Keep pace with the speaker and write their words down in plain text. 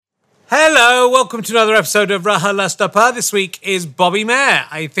Hello, welcome to another episode of RHLSTP. This week is Bobby Mair.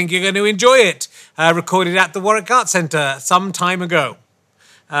 I think you're going to enjoy it. Recorded at the Warwick Arts Centre some time ago.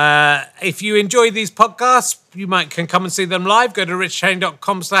 If you enjoy these podcasts, you can come and see them live. Go to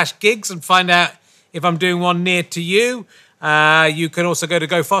richherring.com/gigs and find out if I'm doing one near to you. You can also go to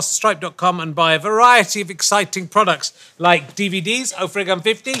gofasterstripe.com and buy a variety of exciting products like DVDs,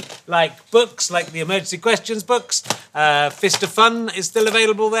 50, like books, like the Emergency Questions books. Fist of Fun is still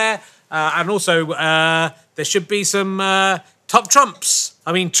available there. And also, there should be some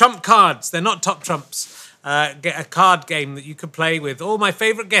trump cards. They're not top trumps. Get a card game that you can play with all my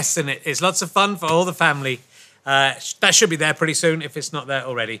favourite guests in it. It's lots of fun for all the family. That should be there pretty soon if it's not there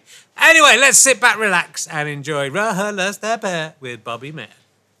already. Anyway, let's sit back, relax, and enjoy RHLSTP with Bobby Mair.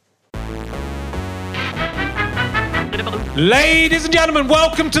 Ladies and gentlemen,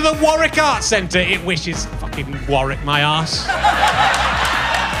 welcome to the Warwick Arts Centre. It wishes fucking Warwick my arse.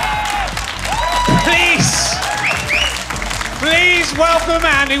 Please welcome a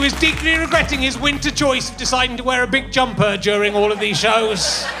man who is deeply regretting his winter choice of deciding to wear a big jumper during all of these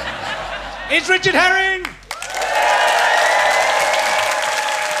shows. It's Richard Herring!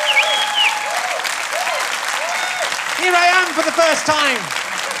 Here I am for the first time.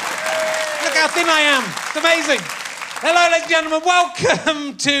 Look how thin I am. It's amazing. Hello, ladies and gentlemen.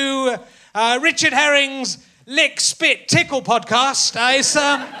 Welcome to Richard Herring's Lick, Spit, Tickle podcast.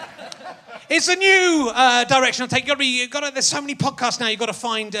 It's a new direction to take. There's so many podcasts now, you've got to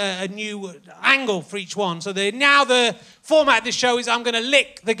find a new angle for each one. So now the format of this show is I'm going to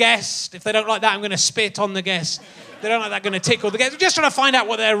lick the guest. If they don't like that, I'm going to spit on the guest. If they don't like that, I'm going to tickle the guest. We're just trying to find out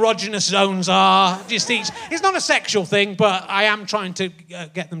what their erogenous zones are. It's not a sexual thing, but I am trying to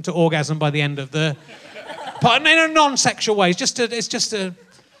get them to orgasm by the end of the pod, in a non-sexual way. It's just a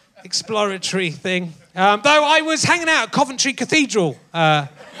exploratory thing. Though I was hanging out at Coventry Cathedral.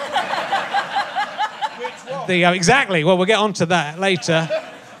 Exactly. Well, we'll get on to that later.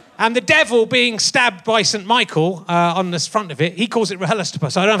 And the devil being stabbed by St. Michael on the front of it, he calls it RHLSTP.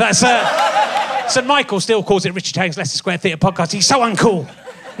 So I don't know if that's... St. Michael still calls it Richard Herring's Leicester Square Theatre podcast. He's so uncool.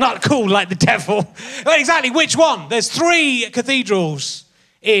 Not cool like the devil. Well, exactly. Which one? There's 3 cathedrals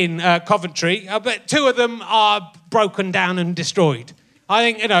in Coventry, but 2 of them are broken down and destroyed. I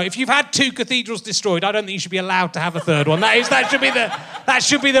think, if you've had 2 cathedrals destroyed, I don't think you should be allowed to have a third one. That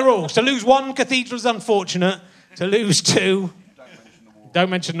should be the rule. To lose 1 cathedral is unfortunate. To lose 2, don't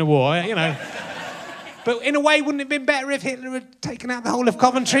mention the war, But in a way, wouldn't it have been better if Hitler had taken out the whole of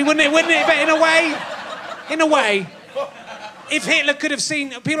Coventry? Wouldn't it? In a way, if Hitler could have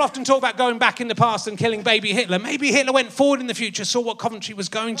seen... People often talk about going back in the past and killing baby Hitler. Maybe Hitler went forward in the future, saw what Coventry was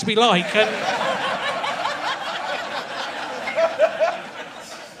going to be like, and...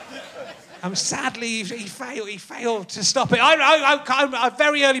 sadly, he failed to stop it. I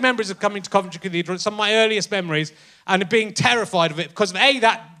very early memories of coming to Coventry Cathedral, some of my earliest memories, and being terrified of it because of,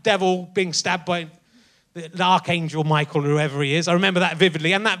 that devil being stabbed by the Archangel Michael, whoever he is. I remember that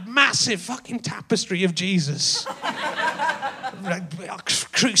vividly. And that massive fucking tapestry of Jesus.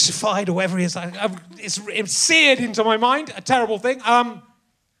 Crucified or whatever he is. It's seared into my mind. A terrible thing.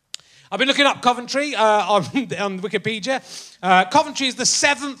 I've been looking up Coventry on Wikipedia. Coventry is the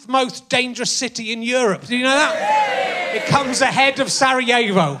 7th most dangerous city in Europe. Do you know that? It comes ahead of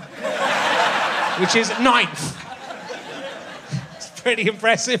Sarajevo, which is 9th. It's pretty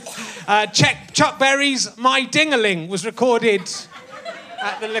impressive. Chuck Berry's My Ding-a-Ling was recorded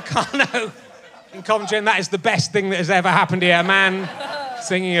at the Locarno in Coventry, and that is the best thing that has ever happened here. A man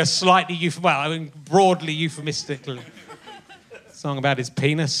singing a slightly, broadly euphemistically song about his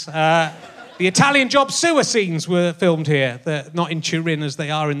penis. The Italian Job sewer scenes were filmed here. They're not in Turin as they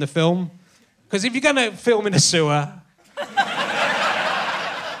are in the film. Because if you're going to film in a sewer,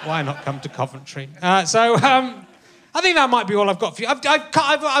 why not come to Coventry? I think that might be all I've got for you.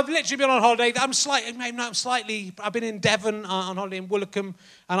 I've literally been on holiday. I've been in Devon on holiday in Woolacombe,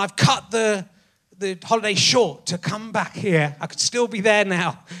 and I've cut the holiday short to come back here. I could still be there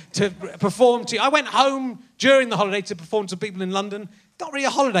now to perform to you. I went home during the holiday to perform to people in London. Not really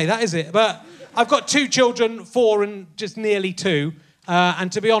a holiday, that is it? But I've got 2 children, 4 and just nearly 2.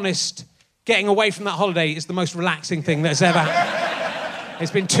 And to be honest, getting away from that holiday is the most relaxing thing that's ever happened.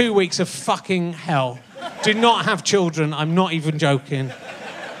 It's been 2 weeks of fucking hell. Do not have children, I'm not even joking.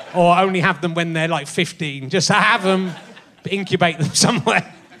 Or only have them when they're like 15. Just have them, incubate them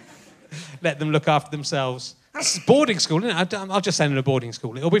somewhere. Let them look after themselves. That's boarding school, isn't it? I'll just send them to boarding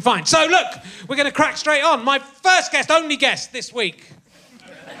school. It'll be fine. So, look, we're going to crack straight on. My first guest, only guest this week.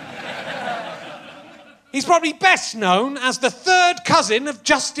 He's probably best known as the third cousin of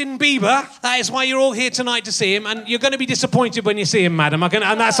Justin Bieber. That is why you're all here tonight to see him, and you're going to be disappointed when you see him, madam. And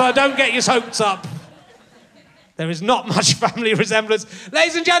that's why don't get your hopes up. There is not much family resemblance.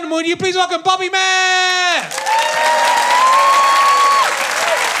 Ladies and gentlemen, will you please welcome Bobby Mair?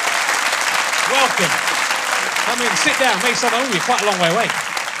 Welcome. Come in, sit down, make yourself home. You're quite a long way away.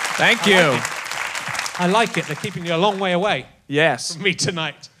 Thank you. I like it. They're keeping you a long way away. Yes. From me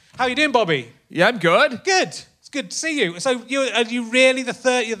tonight. How are you doing, Bobby? Yeah, I'm good. Good. It's good to see you. So are you really the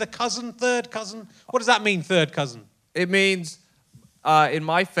third? You're the cousin, third cousin? What does that mean, third cousin? It means in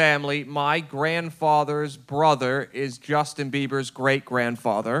my family, my grandfather's brother is Justin Bieber's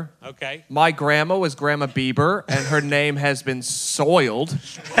great-grandfather. Okay. My grandma was Grandma Bieber, and her name has been soiled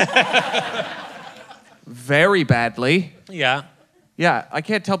very badly. Yeah. Yeah, I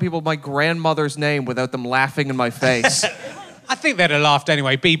can't tell people my grandmother's name without them laughing in my face. I think they'd have laughed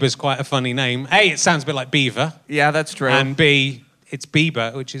anyway. Bieber's quite a funny name. A, it sounds a bit like Beaver. Yeah, that's true. And B, it's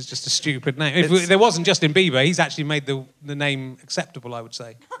Bieber, which is just a stupid name. If there wasn't Justin Bieber, he's actually made the name acceptable, I would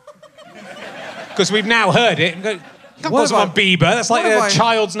say. Because we've now heard it and go, you can't put someone Bieber. That's like a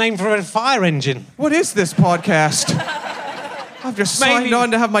child's name for a fire engine. What is this podcast? I've just signed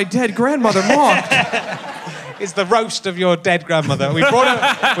on to have my dead grandmother mocked. It's the roast of your dead grandmother. We brought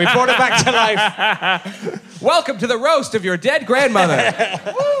her back to life. Welcome to the roast of your dead grandmother.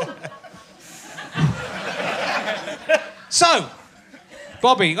 So,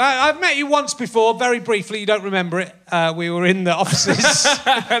 Bobby, I've met you once before, very briefly. You don't remember it. We were in the offices.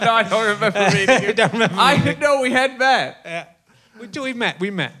 No, I don't remember meeting you. Don't remember I didn't know we had met. Yeah. We met.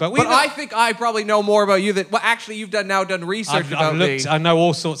 But I think I probably know more about you than... Well, actually, you've done research about me. I know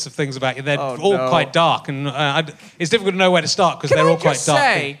all sorts of things about you. They're all quite dark, and it's difficult to know where to start because they're all quite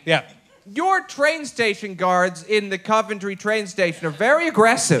dark. Yeah. Your train station guards in the Coventry train station are very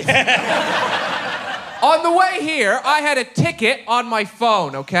aggressive. On the way here, I had a ticket on my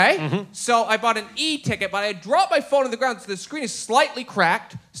phone, okay? Mm-hmm. So I bought an e-ticket, but I dropped my phone on the ground, so the screen is slightly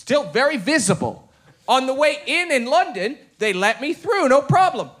cracked, still very visible. On the way in London, they let me through, no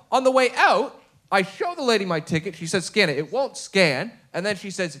problem. On the way out, I show the lady my ticket. She says, scan it. It won't scan. And then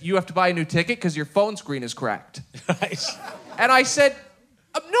she says, you have to buy a new ticket because your phone screen is cracked. Right. And I said,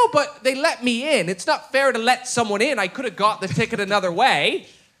 no, but they let me in. It's not fair to let someone in. I could have got the ticket another way.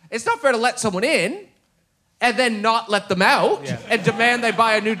 It's not fair to let someone in and then not let them out and demand they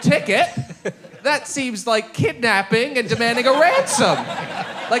buy a new ticket. That seems like kidnapping and demanding a ransom.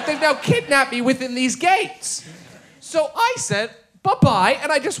 Like they've now kidnapped me within these gates. So I said, bye-bye,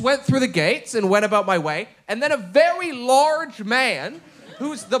 and I just went through the gates and went about my way. And then a very large man,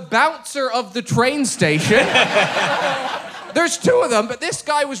 who's the bouncer of the train station, there's two of them, but this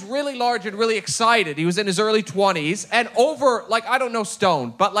guy was really large and really excited. He was in his early 20s, and over, like, I don't know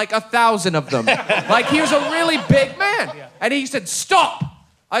stone, but like 1,000 of them. Like, he was a really big man. Yeah. And he said, stop.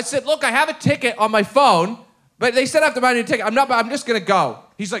 I said, look, I have a ticket on my phone, but they said I have to buy a new ticket. I'm just gonna go.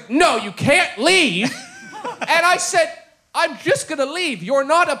 He's like, no, you can't leave. And I said, I'm just gonna leave. You're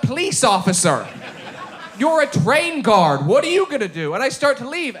not a police officer. You're a train guard. What are you gonna do? And I start to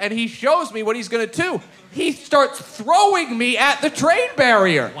leave, and he shows me what he's gonna do. He starts throwing me at the train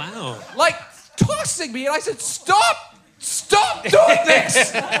barrier. Wow. Like, tossing me, and I said, stop doing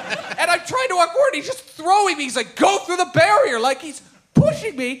this. And I'm trying to walk forward, and he's just throwing me. He's like, go through the barrier, like he's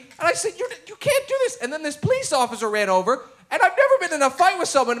pushing me. And I said, you can't do this. And then this police officer ran over, and I've never been in a fight with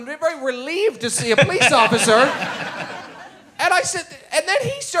someone. I'm very relieved to see a police officer. And I said, and then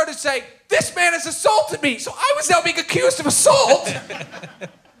he started saying, this man has assaulted me. So I was now being accused of assault.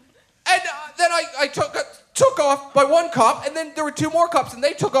 And then I took off by one cop, and then there were two more cops, and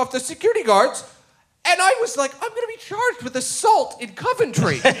they took off the security guards. And I was like, I'm going to be charged with assault in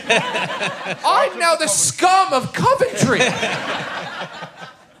Coventry. I'm now the scum of Coventry.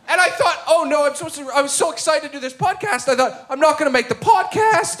 And I thought, oh no, I was so excited to do this podcast. I thought, I'm not going to make the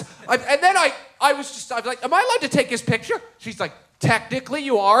podcast. And then I was like, am I allowed to take his picture? She's like, technically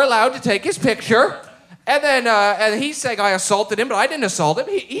you are allowed to take his picture. And then and he's saying I assaulted him, but I didn't assault him.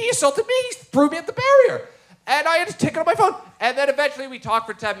 He assaulted me. He threw me at the barrier. And I had a ticket on my phone. And then eventually we talked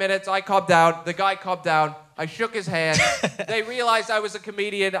for 10 minutes. I calmed down. The guy calmed down. I shook his hand. They realized I was a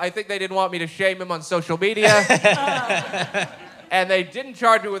comedian. I think they didn't want me to shame him on social media. And they didn't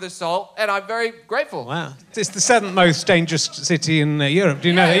charge me with assault. And I'm very grateful. Wow. It's the seventh most dangerous city in Europe. Do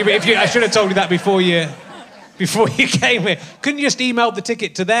you know that? I should have told you that before you came here. Couldn't you just email the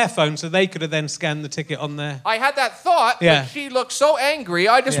ticket to their phone so they could have then scanned the ticket on their... I had that thought, but she looked so angry,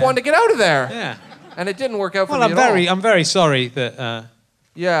 I just wanted to get out of there. Yeah. And it didn't work out for me at all. Well, I'm very sorry that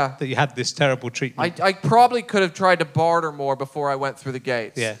Yeah. That you had this terrible treatment. I probably could have tried to barter more before I went through the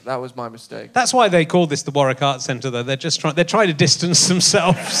gates. Yeah. That was my mistake. That's why they call this the Warwick Arts Centre, though. They're trying to distance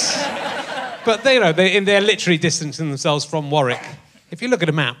themselves. But they're literally distancing themselves from Warwick. If you look at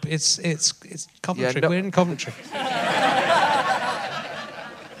a map, it's Coventry. Yeah, no. We're in Coventry.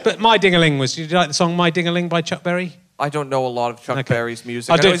 But My Ding-a-Ling did you like the song My Ding-a-Ling by Chuck Berry? I don't know a lot of Chuck Berry's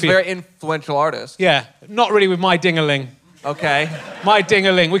music. I'll do I know it he's for a you. very influential artist. Yeah, not really with My Ding-a-Ling. Okay. My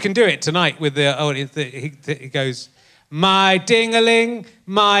Ding-a-Ling. We can do it tonight with he goes, My Ding-a-Ling,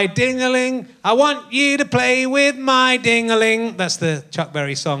 My Ding-a-Ling, I want you to play with my Ding-a-Ling. That's the Chuck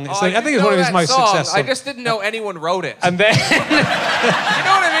Berry song. I think it's one of his most successful. I just didn't know anyone wrote it. And then... You know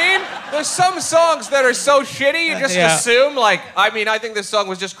what I mean? There's some songs that are so shitty, you just assume, I think this song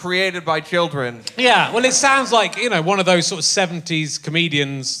was just created by children. Yeah, well, it sounds like, one of those sort of 70s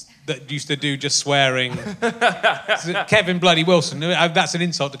comedians that used to do just swearing. Kevin Bloody Wilson. That's an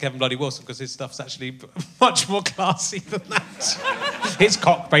insult to Kevin Bloody Wilson because his stuff's actually much more classy than that. His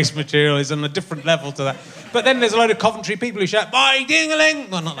cock-based material is on a different level to that. But then there's a load of Coventry people who shout, "My ding-a-ling!"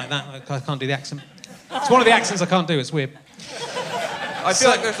 Well, not like that. I can't do the accent. It's one of the accents I can't do. It's weird. I feel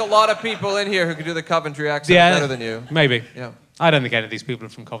like there's a lot of people in here who can do the Coventry accent better than you. Maybe. Yeah. I don't think any of these people are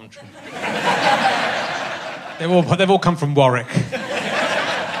from Coventry. They've all come from Warwick.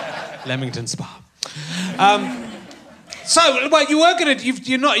 Leamington Spa. You were going to...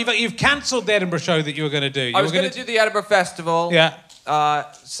 You've cancelled the Edinburgh show that you were going to do. I was going to do the Edinburgh Festival. Yeah.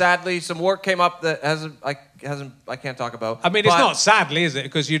 Sadly, some work came up that I can't talk about. I mean, it's not sadly, is it?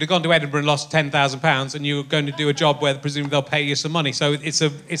 Because you'd have gone to Edinburgh and lost £10,000 and you were going to do a job where presumably they'll pay you some money. So it's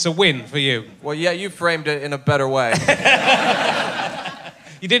a win for you. Well, yeah, you framed it in a better way.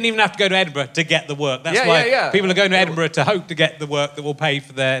 You didn't even have to go to Edinburgh to get the work. That's why people are going to Edinburgh to hope to get the work that will pay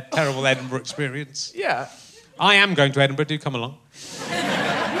for their terrible Edinburgh experience. Yeah. I am going to Edinburgh. Do come along.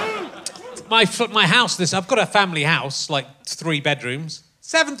 My house, I've got a family house, 3 bedrooms.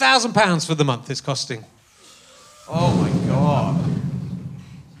 £7,000 for the month it's costing. Oh, my God.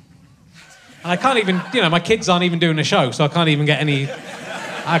 And I can't even, my kids aren't even doing a show, so I can't even get any...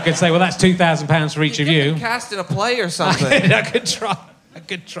 I could say, well, that's £2,000 for each of you. Cast in a play or something. I could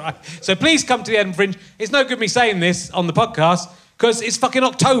try. So please come to the Edinburgh Fringe. It's no good me saying this on the podcast, because it's fucking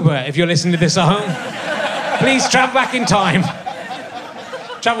October if you're listening to this at home. Please travel back in time.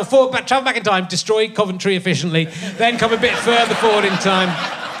 Travel back in time, destroy Coventry efficiently, then come a bit further forward in time.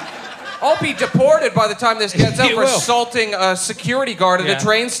 I'll be deported by the time this gets out You for will. assaulting a security guard at a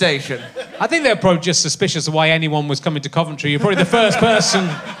train station. I think they're probably just suspicious of why anyone was coming to Coventry. You're probably the first person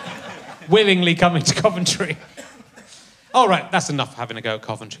willingly coming to Coventry. All right, that's enough having a go at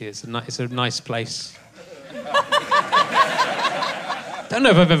Coventry. It's a nice place. Don't know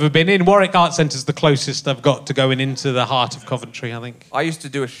if I've ever been in. Warwick Arts Centre's the closest I've got to going into the heart of Coventry, I think. I used to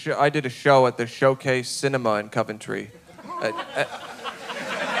do I did a show at the Showcase Cinema in Coventry.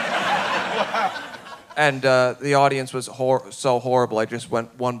 And the audience was so horrible, I just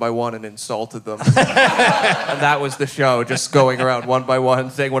went one by one and insulted them. And that was the show, just going around one by one,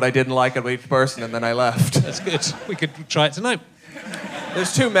 saying what I didn't like of each person, and then I left. That's good. We could try it tonight.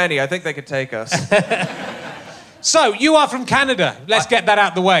 There's too many. I think they could take us. So, you are from Canada. Let's get that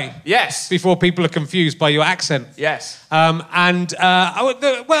out the way. Yes. Before people are confused by your accent. Yes. I'm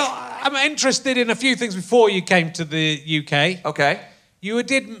interested in a few things before you came to the UK. Okay.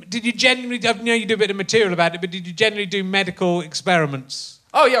 Did you genuinely, I know you do a bit of material about it, but did you generally do medical experiments?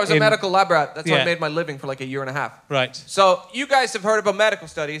 Oh, yeah, I was a medical lab rat. That's how Yeah. I made my living for a year and a half. Right. So, you guys have heard about medical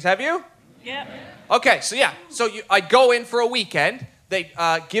studies, have you? Yeah. Okay, so I'd go in for a weekend. They'd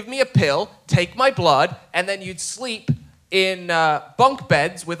give me a pill, take my blood, and then you'd sleep in bunk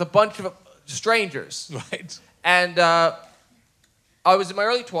beds with a bunch of strangers. Right. And I was in my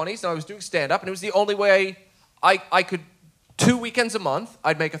early 20s, and I was doing stand-up, and it was the only way I could... 2 weekends a month,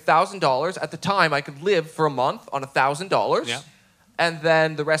 I'd make $1,000. At the time, I could live for a month on $1,000. Yeah. And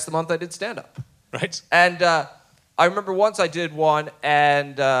then the rest of the month, I did stand-up. Right. And I remember once I did one,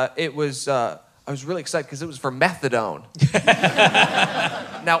 and it was... I was really excited because it was for methadone.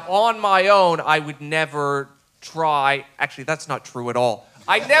 Now, on my own, I would never try... Actually, that's not true at all.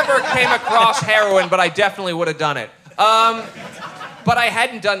 I never came across heroin, but I definitely would have done it. But I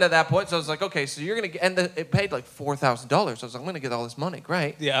hadn't done it at that point, so I was like, okay, so you're going to get... And it paid like $4,000. So I was like, I'm going to get all this money.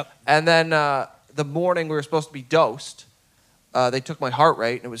 Great. Yeah. And then the morning we were supposed to be dosed, they took my heart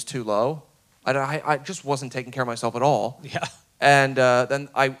rate, and it was too low. I just wasn't taking care of myself at all. Yeah. And then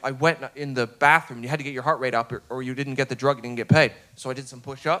I went in the bathroom. You had to get your heart rate up, or you didn't get the drug, you didn't get paid. So I did some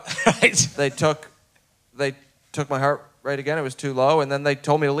push-ups. Right. They took my heart rate again. It was too low, and then they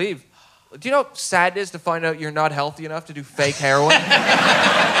told me to leave. Do you know how sad it is to find out you're not healthy enough to do fake heroin?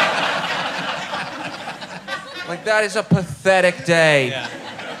 Like, that is a pathetic day. Yeah.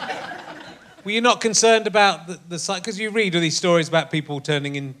 Were you not concerned about the site? Because you read all these stories about people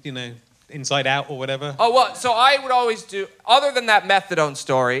turning in, inside out or whatever. Oh, well, so I would always do, other than that methadone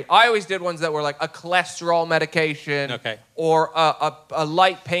story, I always did ones that were like a cholesterol medication or a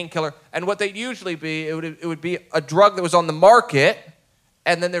light painkiller. And what they'd usually be, it would be a drug that was on the market,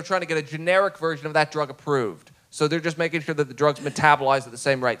 and then they're trying to get a generic version of that drug approved. So they're just making sure that the drug's metabolized at the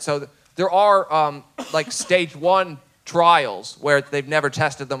same rate. So there are like stage 1 trials where they've never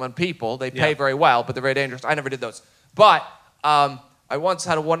tested them on people. They pay very well, but they're very dangerous. I never did those. But I once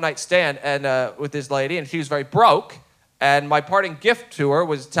had a one-night stand with this lady, and she was very broke. And my parting gift to her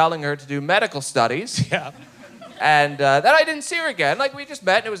was telling her to do medical studies. Yeah. And then I didn't see her again. Like, we just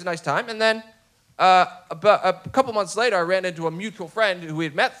met, and it was a nice time. And then about a couple months later, I ran into a mutual friend who we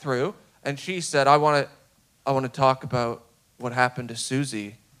had met through, and she said, I want to talk about what happened to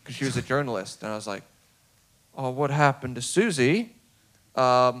Susie, because she was a journalist. And I was like, oh, what happened to Susie?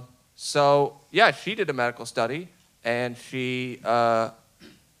 So, yeah, she did a medical study, and she,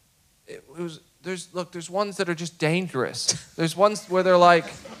 there's ones that are just dangerous. There's ones where they're like,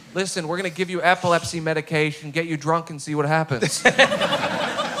 listen, we're going to give you epilepsy medication, get you drunk and see what happens.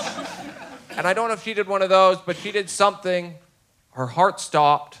 And I don't know if she did one of those, but she did something. Her heart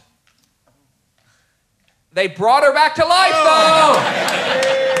stopped. They brought her back to life,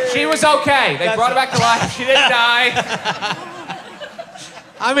 though! She was okay. They brought her back to life. She didn't die.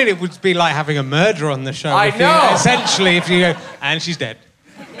 I mean, it would be like having a murderer on the show. I know. Essentially, if you go, and she's dead.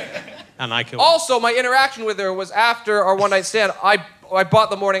 And I killed her. Also, my interaction with her was after our one-night stand. I bought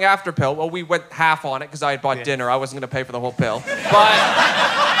the morning after pill. Well, we went half on it because I had bought dinner. I wasn't going to pay for the whole pill.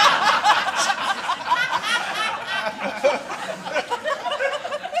 But...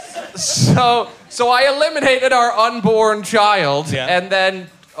 So I eliminated our unborn child and then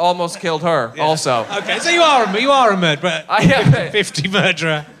almost killed her also. Okay, so you are a murderer. I am 50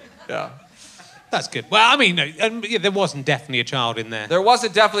 murderer. Yeah. That's good. Well, I mean, there wasn't definitely a child in there. There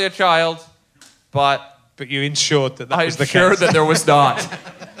wasn't definitely a child, but you ensured that was the case. I ensured that there was not.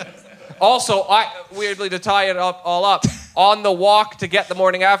 Also, weirdly, to tie it all up, on the walk to get the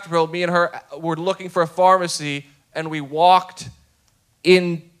morning after pill, me and her were looking for a pharmacy, and we walked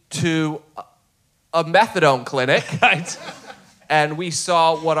into a methadone clinic. Right. And we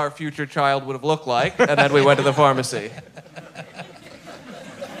saw what our future child would have looked like, and then we went to the pharmacy.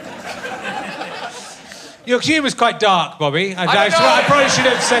 Your humour's quite dark, Bobby. I probably should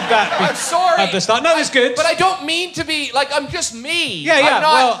have said that I'm sorry. at the start. No, it's good. But I don't mean to be, like, I'm just me. Yeah.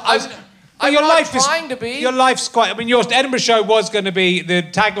 I'm not trying to be. Your life's quite... I mean, your Edinburgh show was going to be... The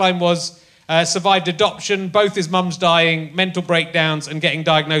tagline was... survived adoption, both his mum's dying, mental breakdowns, and getting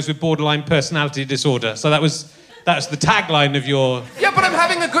diagnosed with borderline personality disorder. So that's the tagline of your... Yeah, but I'm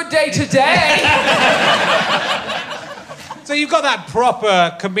having a good day today. So you've got that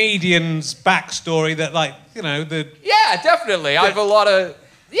proper comedian's backstory that, Yeah, definitely. I have a lot of...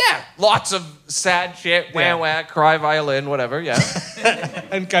 Yeah, lots of sad shit, wah, cry violin, whatever, yeah.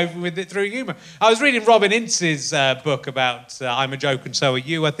 And go with it through humour. I was reading Robin Ince's book about I'm a Joke and So Are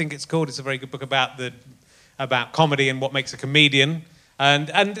You, I think it's called. It's a very good book about comedy and what makes a comedian.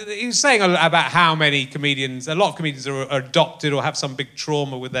 And he was saying about how many comedians, a lot of comedians are adopted or have some big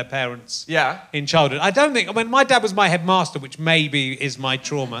trauma with their parents in childhood. I mean, my dad was my headmaster, which maybe is my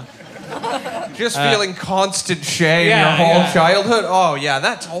trauma. Just feeling constant shame your whole childhood? Oh, yeah,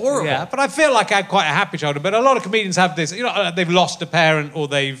 that's horrible. Yeah, but I feel like I had quite a happy childhood. But a lot of comedians have this, they've lost a parent or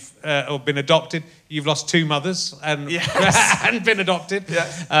they've or been adopted. You've lost 2 mothers and been adopted.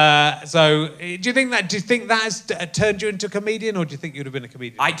 Yes. So do you think that has turned you into a comedian, or do you think you'd have been a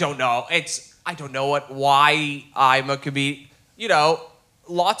comedian? I don't know. I don't know why I'm a comedian.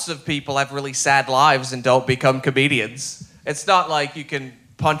 Lots of people have really sad lives and don't become comedians. It's not like you can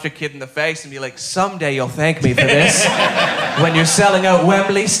punch a kid in the face and be like, someday you'll thank me for this when you're selling out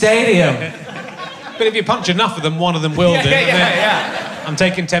Wembley Stadium. But if you punch enough of them, one of them will do. Yeah. I'm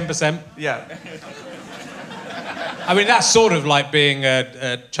taking 10%. Yeah. I mean, that's sort of like being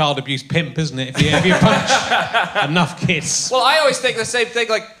a child abuse pimp, isn't it? If you punch enough kids. Well, I always think the same thing.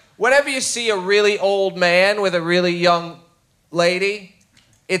 Like, whenever you see a really old man with a really young lady,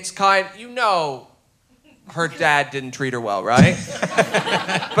 it's her dad didn't treat her well, right?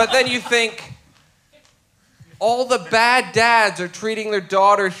 But then you think, all the bad dads are treating their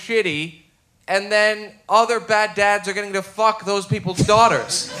daughter shitty, and then other bad dads are getting to fuck those people's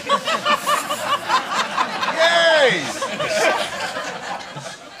daughters. Yay!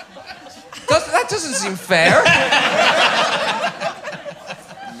 That doesn't seem fair.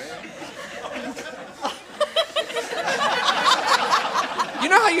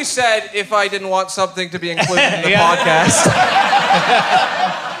 know how you said if I didn't want something to be included in the podcast?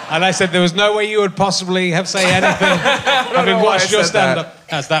 And I said there was no way you would possibly have say anything having watched your stand-up.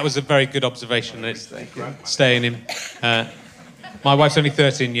 That was a very good observation. It's staying in. My wife's only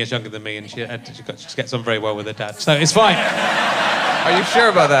 13 years younger than me, and she gets on very well with her dad, so it's fine. Are you sure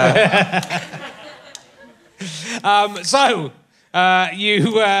about that? So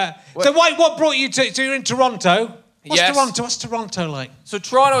what brought you to? So you're in Toronto. What's Toronto like? So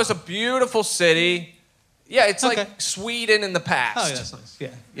Toronto is a beautiful city. Yeah, it's like Sweden in the past. Oh, yeah, that's nice. Yeah.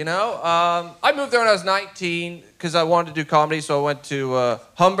 You know, I moved there when I was 19 because I wanted to do comedy, so I went to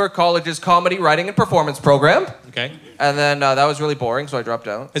Humber College's comedy writing and performance program. Okay. And then that was really boring, so I dropped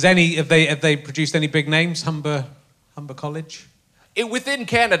out. Have they produced any big names? Humber College. Within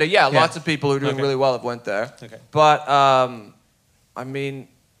Canada, yeah, lots of people who are doing really well have went there. Okay. But I mean,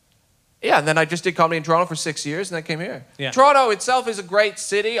 yeah, and then I just did comedy in Toronto for 6 years, and then I came here. Yeah. Toronto itself is a great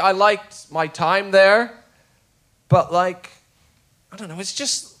city. I liked my time there. But like, I don't know. It's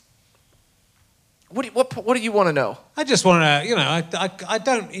just, what do you want to know? I just want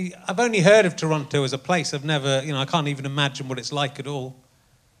to, I've only heard of Toronto as a place. I've never, I can't even imagine what it's like at all.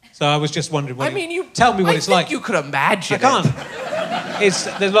 So I was just wondering. Tell me what it's like. You could imagine. I can't.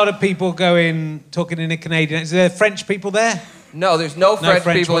 There's a lot of people talking in a Canadian. Is there French people there? No, there's no French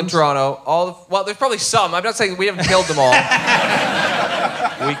people ones? in Toronto. Well, there's probably some. I'm not saying we haven't killed them all.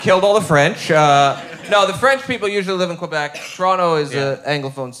 We killed all the French. No, the French people usually live in Quebec. Toronto is an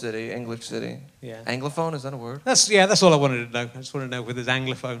Anglophone city, English city. Yeah. Anglophone, is that a word? That's all I wanted to know. I just want to know whether it's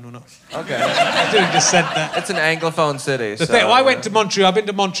Anglophone or not. Okay. I just said that. It's an Anglophone city. I went to Montreal. I've been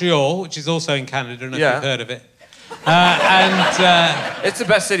to Montreal, which is also in Canada. I don't know if you've heard of it. It's the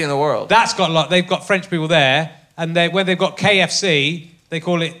best city in the world. That's got a lot. They've got French people there, and when they've got KFC, they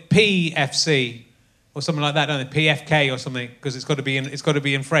call it PFC. Or something like that, don't they? PFK or something, because it's got to be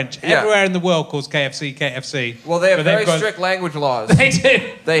in French. Yeah. Everywhere in the world calls KFC. Well, they have very strict language laws. They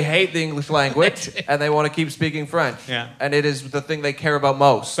do. They hate the English language, and they want to keep speaking French. Yeah. And it is the thing they care about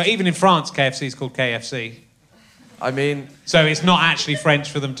most. But even in France, KFC is called KFC. I mean... So it's not actually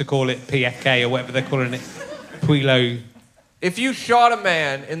French for them to call it PFK or whatever they're calling it. Puilo. If you shot a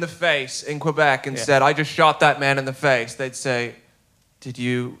man in the face in Quebec and said, I just shot that man in the face, they'd say, did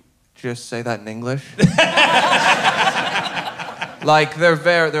you... just say that in English? Like,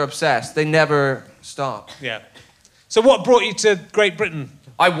 they're obsessed. They never stop. Yeah. So what brought you to Great Britain?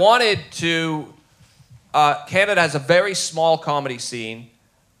 I wanted to... Canada has a very small comedy scene.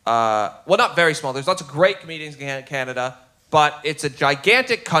 Well, not very small. There's lots of great comedians in Canada, but it's a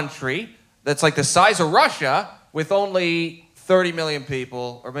gigantic country that's like the size of Russia with only 30 million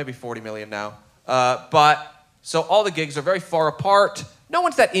people, or maybe 40 million now. So all the gigs are very far apart. No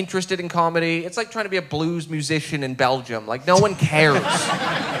one's that interested in comedy. It's like trying to be a blues musician in Belgium. Like, no one cares.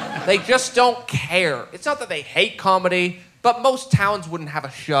 They just don't care. It's not that they hate comedy, but most towns wouldn't have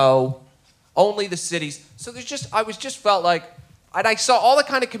a show. Only the cities. So I felt like, and I saw all the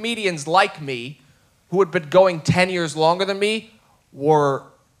kind of comedians like me who had been going 10 years longer than me were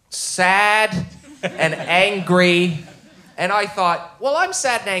sad and angry. And I thought, well, I'm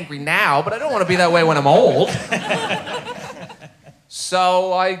sad and angry now, but I don't want to be that way when I'm old.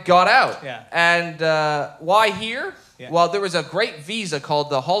 So I got out. Yeah. And why here? Yeah. Well, there was a great visa called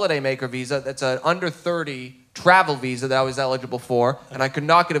the Holiday Maker visa. That's an under 30 travel visa that I was eligible for, and I could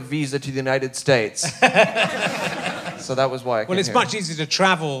not get a visa to the United States. So that was why I came it's here. much easier to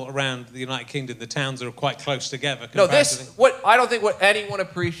travel around the United Kingdom. The towns are quite close together. No, I don't think what anyone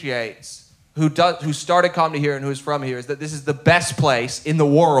appreciates who started comedy here and who's from here is that this is the best place in the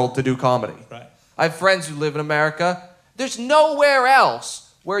world to do comedy. Right. I have friends who live in America. There's nowhere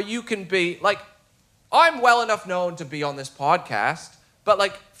else where you can be, like, I'm well enough known to be on this podcast, but,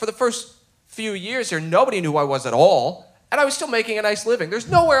 like, for the first few years here, nobody knew who I was at all, and I was still making a nice living. There's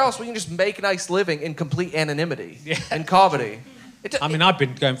nowhere else where you can just make a nice living in complete anonymity in comedy. I've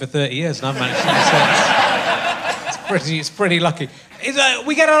been going for 30 years, and I've managed to do it's pretty lucky.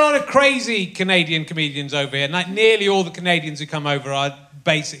 We get a lot of crazy Canadian comedians over here, and nearly all the Canadians who come over are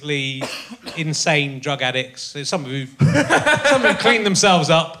basically insane drug addicts. There's some who clean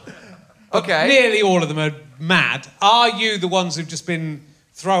themselves up. Okay. Nearly all of them are mad. Are you the ones who've just been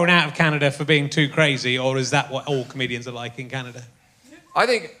thrown out of Canada for being too crazy, or is that what all comedians are like in Canada? I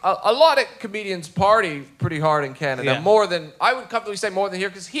think a lot of comedians party pretty hard in Canada. Yeah. I would comfortably say more than here,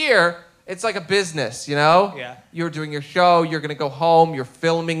 because here, it's like a business, you know? Yeah. You're doing your show, you're going to go home, you're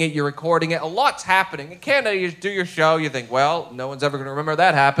filming it, you're recording it. A lot's happening. In Canada, you do your show, you think, well, no one's ever going to remember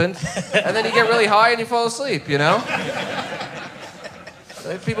that happened. And then you get really high and you fall asleep, you know?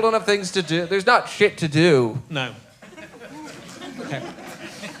 People don't have things to do. There's not shit to do. No. Okay.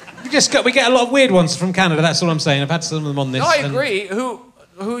 we get a lot of weird ones from Canada. That's all I'm saying. I've had some of them on this. No, I agree. Who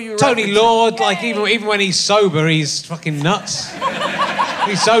you? Tony referencing? Lord, like even when he's sober, he's fucking nuts.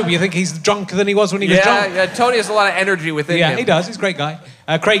 He's sober, you think he's drunker than he was when he was drunk. Yeah, Tony has a lot of energy within him. Yeah, he does. He's a great guy.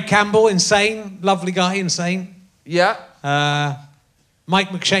 Craig Campbell, insane, lovely guy, insane. Yeah. Mike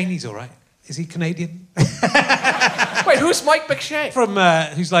McShaney's all right. Is he Canadian? Wait, who's Mike McShane? From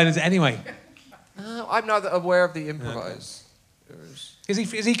Whose Line Is It Anyway? I'm not aware of the improvisers.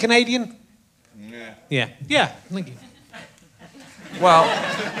 Is he Canadian? Yeah. Yeah, thank you. Well,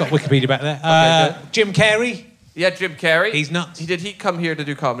 got Wikipedia back there. Okay, Jim Carrey. yeah, Jim Carrey. He's nuts. He come here to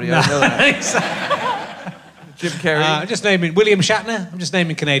do comedy? I know that. Jim Carrey. I'm just naming William Shatner. I'm just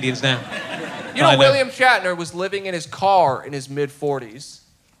naming Canadians now. You know, William Shatner was living in his car in his mid-40s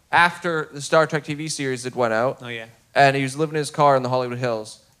after the Star Trek TV series had went out. Oh, yeah. And he was living in his car in the Hollywood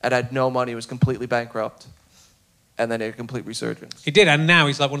Hills and had no money, was completely bankrupt. And then a complete resurgence. He did, and now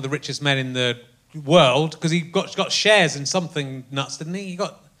he's like one of the richest men in the world because he got shares in something nuts, didn't he?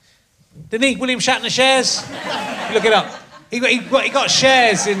 Didn't he? William Shatner shares? Look it up. He got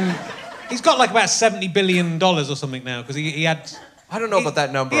shares in... He's got like about $70 billion or something now because he had... I don't know about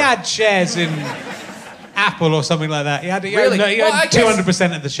that number. He had shares in Apple or something like that. He had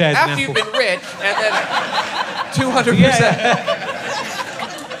 200% of the shares in Apple. After you've been rich, and then 200%. Yeah.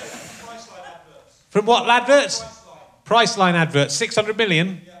 From what adverts? Priceline adverts. 600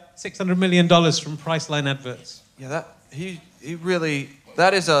 million? $600 million from Priceline adverts. Yeah, he really...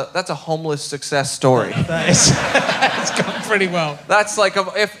 that's a homeless success story. That is... It's gone pretty well. That's like...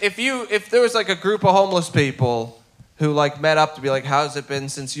 If there was like a group of homeless people... who like met up to be like, how's it been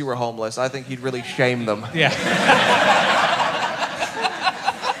since you were homeless? I think he'd really shame them. Yeah.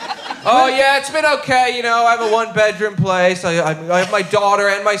 Oh yeah, it's been okay. You know, I have a 1-bedroom place. I have my daughter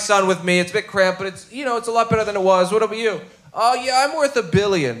and my son with me. It's a bit cramped, but it's it's a lot better than it was. What about you? Oh yeah, I'm worth $1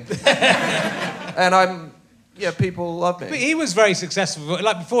 billion. And people love me. But he was very successful.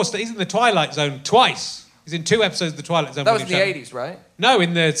 Like before, he's in the Twilight Zone twice. He's in 2 episodes of the Twilight Zone. That was in the 80s, right? No,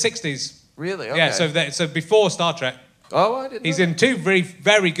 in the 60s. Really? Okay. Yeah. So before Star Trek. Oh, I didn't know. He's in 2 very,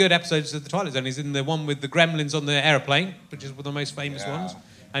 very good episodes of The Twilight Zone. He's in the one with the gremlins on the aeroplane, which is one of the most famous ones.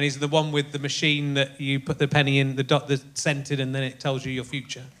 And he's the one with the machine that you put the penny in, the scented, and then it tells you your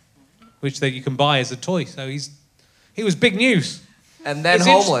future, which you can buy as a toy. So he was big news. And then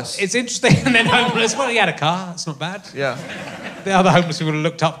homeless. It's interesting. And then homeless. Well, he had a car. That's not bad. Yeah. The other homeless people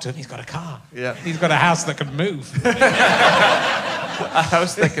looked up to him. He's got a car. Yeah. He's got a house that can move. A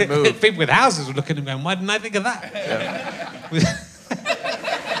house that can move. People with houses were looking at him going, why didn't I think of that? Yeah.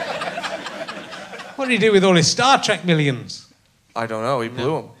 What did he do with all his Star Trek millions? I don't know. He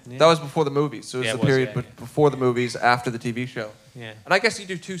blew them. Yeah. That was before the movies. So it was the period before the movies, after the TV show. Yeah. And I guess you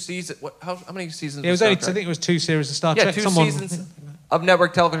do 2 seasons. How many seasons? Yeah, it was only, I think it was 2 series of Star Trek. Yeah, 2 seasons of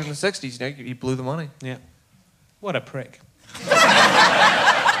network television in the 60s. You know, he blew the money. Yeah. What a prick.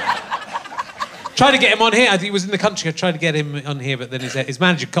 Tried to get him on here. He was in the country. I tried to get him on here, but then his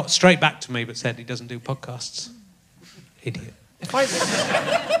manager got straight back to me but said he doesn't do podcasts. Idiot.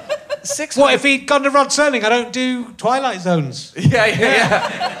 What if he'd gone to Rod Serling? I don't do Twilight Zones.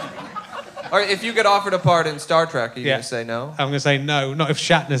 Yeah. Or if you get offered a part in Star Trek, are you going to say no? I'm going to say no, not if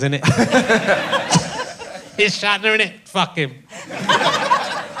Shatner's in it. Is Shatner in it? Fuck him.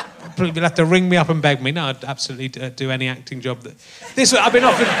 You'll have to ring me up and beg me. No, I'd absolutely do any acting job. This week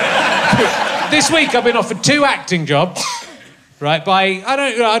I've been offered 2 acting jobs, right? By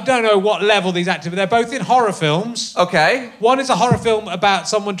I don't know what level these actors, but they're both in horror films. Okay. One is a horror film about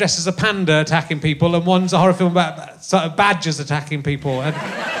someone dressed as a panda attacking people, and one's a horror film about sort of badgers attacking people. And I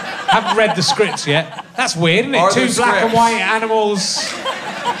haven't read the scripts yet. That's weird, isn't it? 2 black and white animals.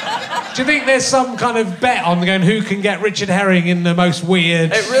 Do you think there's some kind of bet on going who can get Richard Herring in the most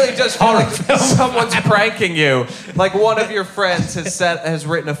weird? It really does feel like film. Someone's pranking you. Like one of your friends has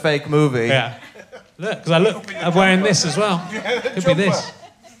written a fake movie. Yeah. Look, because I'm wearing this as well. Could be this.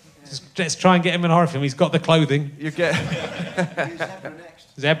 Let's try and get him in a horror film. He's got the clothing. You get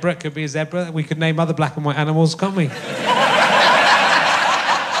Zebra, could be a zebra. We could name other black and white animals, can't we?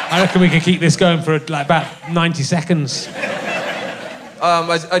 I reckon we could keep this going for like about 90 seconds.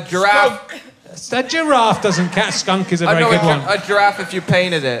 A giraffe. A giraffe doesn't catch. Skunk is a very good one. A giraffe if you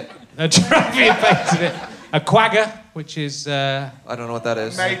painted it. A giraffe if you painted it. A quagga, which is... I don't know what that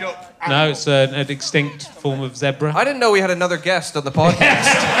is. Made up animal. No, it's an extinct form of zebra. I didn't know we had another guest on the podcast.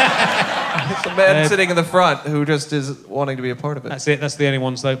 It's a man sitting in the front who just is wanting to be a part of it. That's it. That's the only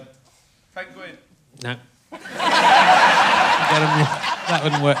ones, though. Penguin. No. That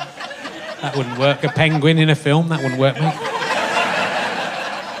wouldn't work. That wouldn't work. A penguin in a film, that wouldn't work, mate.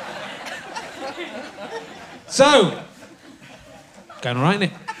 So, Going all right,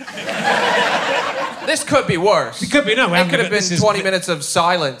 isn't it? This could be worse. It could be, no. It could have been 20 minutes of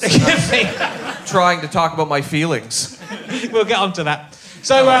silence. Trying to talk about my feelings. We'll get on to that.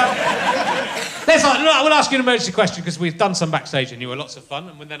 So, we'll ask you an emergency question because we've done some backstage and you were lots of fun,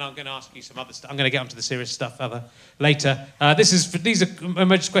 and then I'm going to ask you some other stuff. I'm going to get onto the serious stuff later. These are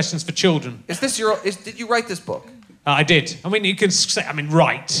emergency questions for children. Did you write this book? I did. I mean, you can say,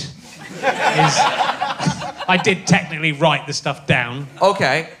 write. I did technically write the stuff down.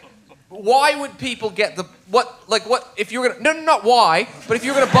 Okay. Why would people get if you're gonna, no, not why, but if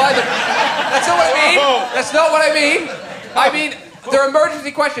you're gonna buy them, that's not what I mean. That's not what I mean. I mean, they're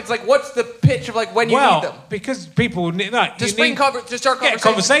emergency questions. Like, what's the pitch of when you need them? Because people need, to start conversation. Yeah,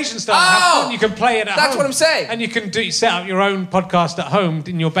 conversation starter. Have fun. You can play it at home. That's what I'm saying. And you can set up your own podcast at home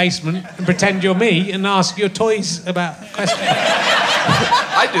in your basement and pretend you're me and ask your toys about questions.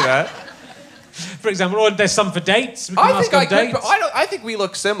 I do that. For example, or there's some for dates. We can I ask think on dates. I think we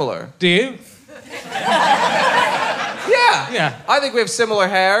look similar. Do you? Yeah. Yeah. I think we have similar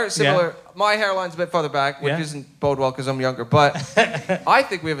hair. Similar. Yeah. My hairline's a bit farther back, which isn't bode well because I'm younger. But I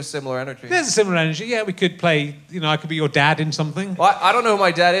think we have a similar energy. There's a similar energy. Yeah, we could play. I could be your dad in something. Well, I don't know who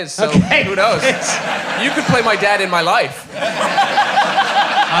my dad is, so who knows? You could play my dad in my life.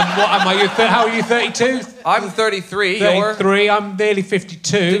 What am I? How are you? 32? I'm 33. 33. I'm nearly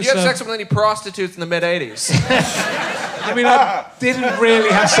 52. Did you have sex with any prostitutes in the mid '80s? I mean, I didn't really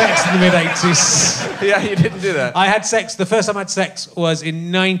have sex in the mid '80s. Yeah, you didn't do that. I had sex. The first time I had sex was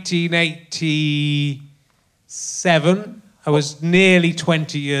in 1987. I was nearly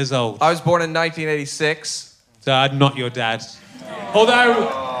 20 years old. I was born in 1986. So I'm not your dad. Although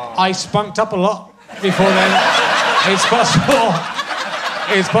I spunked up a lot before then. It's possible.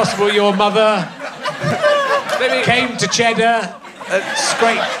 It's possible your mother came to Cheddar,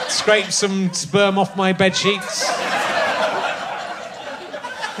 scraped some sperm off my bed sheets.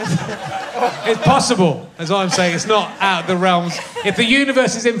 It's possible. That's all I'm saying. It's not out of the realms. If the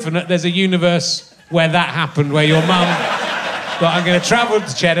universe is infinite, there's a universe where that happened, where your mum... But I'm going to travel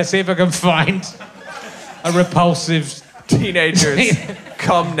to Cheddar, see if I can find a repulsive... Teenager's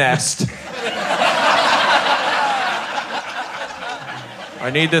cum nest. I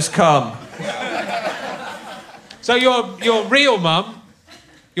need this cum. So your real mum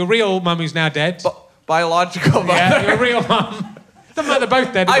who's now dead... Biological mother. Yeah, your real mum... Doesn't matter, they're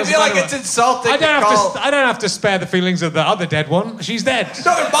both dead. I feel like it's insulting. I don't have to spare the feelings of the other dead one. She's dead.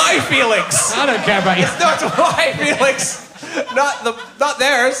 No, they're my feelings. I don't care about you. It's my feelings, not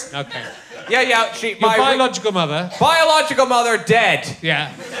theirs. Okay. Yeah. Your biological mother. Biological mother dead.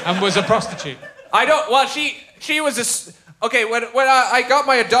 Yeah, and was a prostitute. I don't. Well, she was a. Okay, when I got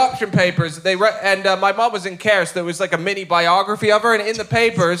my adoption papers, my mom was in care, so there was like a mini biography of her, and in the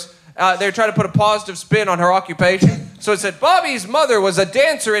papers. They were trying to put a positive spin on her occupation. So it said, Bobby's mother was a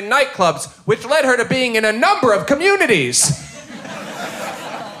dancer in nightclubs, which led her to being in a number of communities.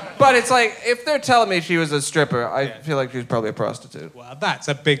 But it's like, if they're telling me she was a stripper, I feel like she was probably a prostitute. Well, that's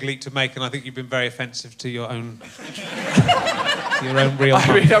a big leap to make, and I think you've been very offensive to your own real mum.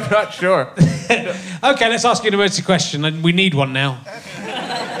 I mean, I'm not sure. Okay, let's ask you an emergency question, and we need one now.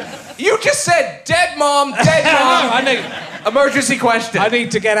 You just said dead mom, dead mom. I know. Emergency question. I need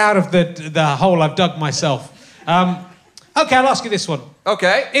to get out of the hole I've dug myself. Okay, I'll ask you this one.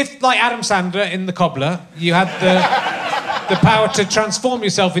 Okay. If, like Adam Sandler in The Cobbler, you had the power to transform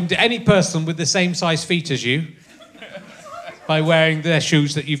yourself into any person with the same size feet as you by wearing their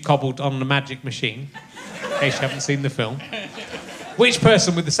shoes that you've cobbled on the magic machine, in case you haven't seen the film, which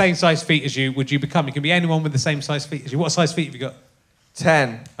person with the same size feet as you would you become? You can be anyone with the same size feet as you. What size feet have you got?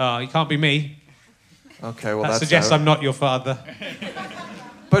 10. Oh, you can't be me. Okay, well, that that's suggests out. I'm not your father.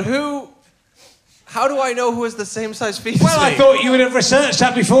 But how do I know who has the same size feet as Well, me? I thought you would have researched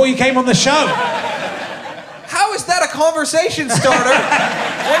that before you came on the show. How is that a conversation starter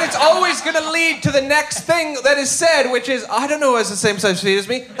when it's always going to lead to the next thing that is said, which is, I don't know who has the same size feet as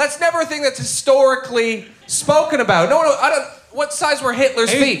me. That's never a thing that's historically spoken about. No, I don't... What size were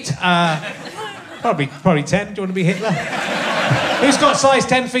Hitler's feet? Probably 10. Do you want to be Hitler? Who's got size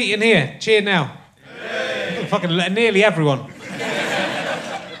 10 feet in here? Cheer now. Fucking nearly everyone.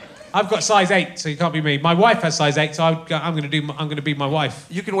 I've got size 8, so you can't be me. My wife has size 8, so I'm going to be my wife.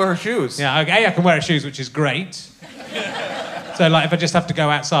 You can wear her shoes. Yeah, okay, I can wear her shoes, which is great. So, like, if I just have to go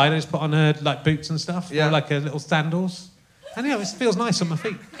outside, I just put on her like boots and stuff, or like little sandals, and it feels nice on my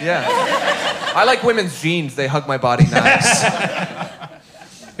feet. Yeah. I like women's jeans. They hug my body nice.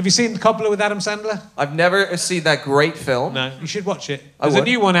 Have you seen Cobbler with Adam Sandler? I've never seen that great film. No, you should watch it. There's a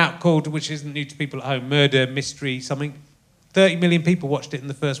new one out called, which isn't new to people at home, Murder, Mystery, something. 30 million people watched it in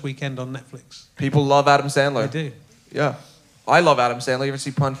the first weekend on Netflix. People love Adam Sandler. They do. Yeah. I love Adam Sandler. You ever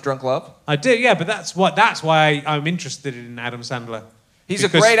see Punch Drunk Love? I do, yeah, but that's why I'm interested in Adam Sandler. He's a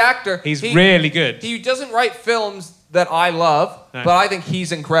great actor. He's really good. He doesn't write films that I love, but I think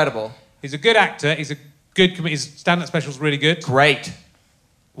he's incredible. He's a good actor. He's a good comedian. His stand-up special's really good. Great.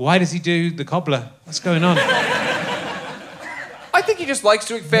 Why does he do The Cobbler? What's going on? I think he just likes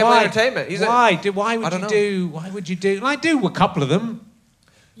doing family entertainment. Why would you do? And I do a couple of them.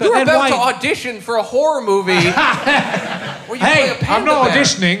 But you're about to audition for a horror movie. Where you play a panda I'm not bear.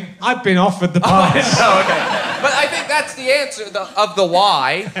 auditioning. I've been offered the part. Oh, okay. But I think that's the answer of the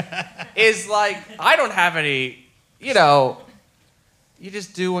why. Is like, I don't have any, you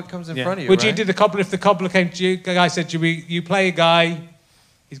just do what comes in front of you. Would you do The Cobbler if the cobbler came to you? A guy said to you, you play a guy,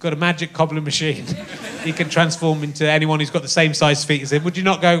 he's got a magic cobbler machine. He can transform into anyone who's got the same size feet as him. Would you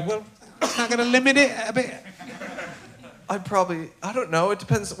not go, well, it's not going to limit it a bit? I don't know. It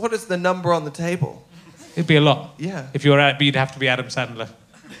depends. What is the number on the table? It'd be a lot. Yeah. If you were but you'd have to be Adam Sandler.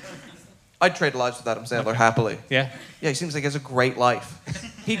 I'd trade lives with Adam Sandler happily. Yeah? Yeah, he seems like he has a great life.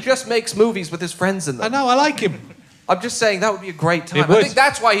 He just makes movies with his friends in them. I know, I like him. I'm just saying that would be a great time. It would. I think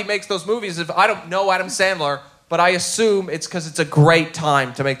that's why he makes those movies. If I don't know Adam Sandler, but I assume it's because it's a great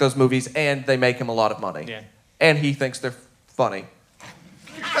time to make those movies and they make him a lot of money. Yeah. And he thinks they're funny.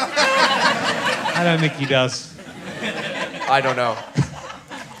 I don't think he does. I don't know.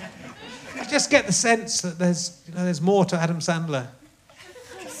 I just get the sense that there's more to Adam Sandler.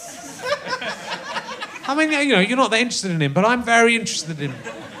 I mean, you're not that interested in him, but I'm very interested in him.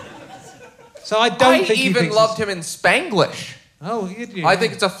 So I don't think I even loved him in Spanglish. Oh, you? I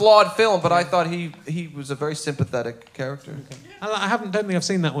think it's a flawed film, but I thought he was a very sympathetic character. Okay. Don't think I've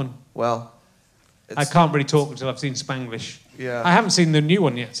seen that one. Well, I can't really talk until I've seen Spanglish. Yeah. I haven't seen the new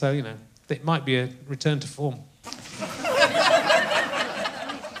one yet, so it might be a return to form.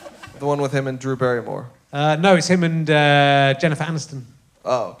 The one with him and Drew Barrymore. No, it's him and Jennifer Aniston.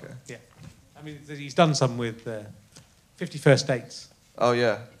 Oh, okay. Yeah. I mean, he's done some with 50 First Dates. Oh,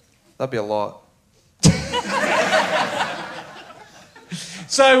 yeah. That'd be a lot.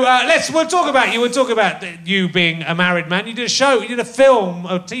 So we'll talk about you. We'll talk about you being a married man. You did a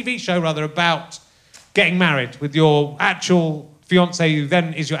TV show rather, about getting married with your actual fiancée, who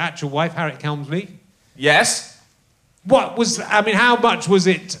then is your actual wife, Harriet Kelmsley. Yes. How much was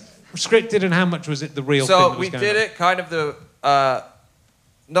it scripted and how much was it the real thing? So we did it kind of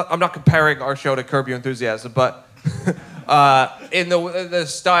I'm not comparing our show to Curb Your Enthusiasm, but in the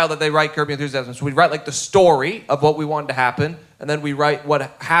style that they write Curb Your Enthusiasm. So we write like the story of what we wanted to happen, and then we write what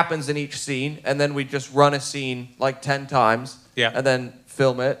happens in each scene, and then we just run a scene like 10 times, and then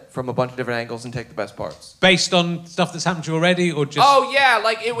film it from a bunch of different angles and take the best parts. Based on stuff that's happened to you already, or just? Oh yeah,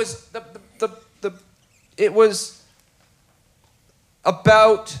 like it was it was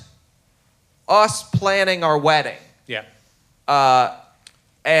about us planning our wedding. Yeah.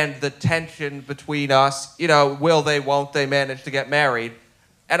 And the tension between us, will they, won't they manage to get married?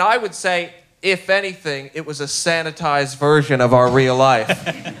 And I would say, if anything, it was a sanitized version of our real life.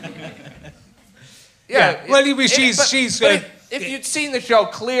 Yeah. Well, if you'd seen the show,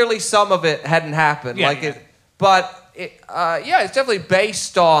 clearly some of it hadn't happened. Yeah, It's definitely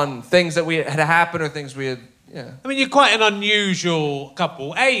based on things that had happened or things we had. Yeah. I mean, you're quite an unusual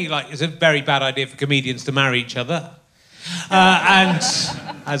couple. It's a very bad idea for comedians to marry each other. And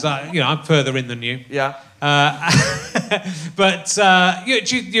as I'm further in than you. Yeah. But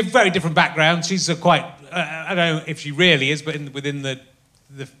you're very different backgrounds. She's quite. I don't know if she really is, but within the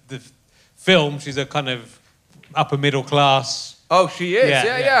film, she's a kind of upper middle class. Oh, she is.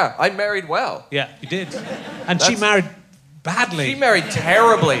 Yeah. I married well. Yeah, you did. And she married badly. She married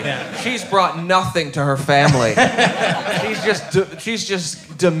terribly. Yeah. She's brought nothing to her family. she's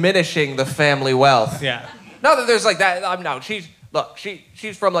just diminishing the family wealth. Yeah. Not that there's like that.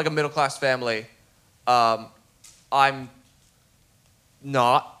 She's from like a middle class family. I'm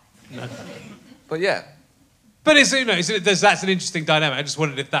not. No. But yeah. But that's an interesting dynamic. I just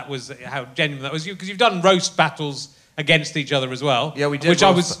wondered if that was how genuine that was you, because you've done roast battles against each other as well. Yeah, we did.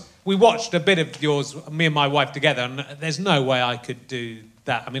 We watched a bit of yours, me and my wife together, and there's no way I could do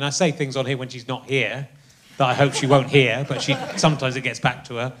that. I mean, I say things on here when she's not here that I hope she won't hear, but sometimes it gets back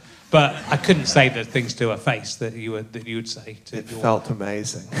to her. But I couldn't say the things to her face that you would say to It felt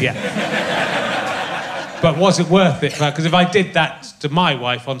amazing. Yeah. But was it worth it? Because if I did that to my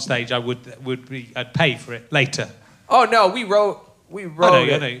wife on stage, I'd pay for it later. Oh no, we wrote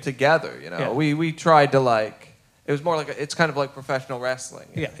it together. Yeah. We tried to it was more like it's kind of like professional wrestling.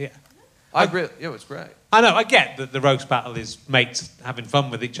 Yeah. It was great. I know. I get that the roast battle is mates having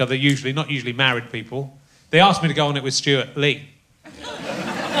fun with each other. Not usually married people. They asked me to go on it with Stuart Lee.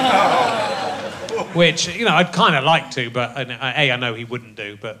 which, you know, I'd kind of like to, but A, I know he wouldn't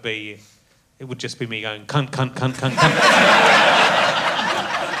do, but B, it would just be me going, cunt, cunt, cunt, cunt, cunt.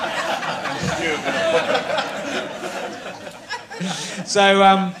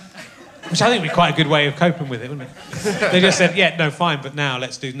 So, which I think would be quite a good way of coping with it, wouldn't it? They just said, yeah, no, fine, but now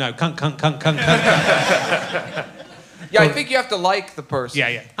let's do no, cunt, cunt, cunt, cunt, cunt. Yeah, I think you have to like the person. Yeah,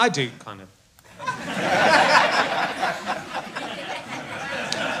 yeah, I do, kind of.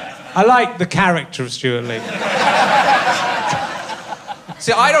 I like the character of Stuart Lee.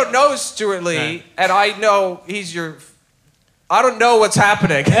 See, I don't know Stuart Lee, and I know he's your... I don't know what's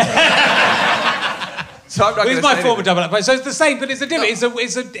happening. So I'm not He's my former double act. So it's the same, but it's a different. No.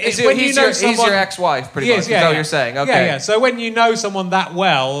 It's when you know someone. He's your ex-wife, pretty much. Is that what you're saying? Okay. Yeah, yeah. So when you know someone that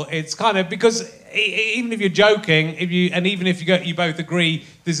well, it's kind of because even if you're joking, even if you both agree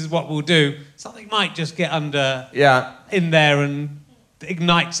this is what we'll do, something might just get in there and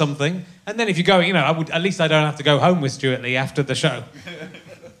ignite something. And then if you go, you know, at least I don't have to go home with Stuart Lee after the show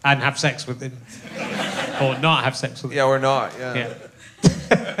and have sex with him or not have sex with him. Yeah, or not.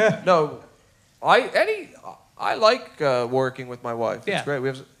 Yeah. No. I like working with my wife. It's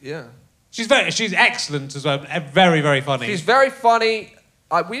great. She's excellent as well. Very, very funny. She's very funny.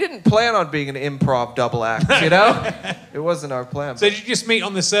 We didn't plan on being an improv double act, you know? It wasn't our plan. So did you just meet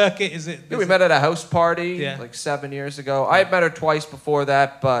on the circuit? Yeah, we met at a house party like 7 years ago. I had met her twice before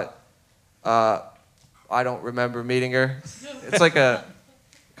that, but I don't remember meeting her. It's like a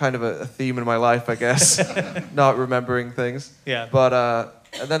kind of a theme in my life, I guess. Not remembering things. Yeah. But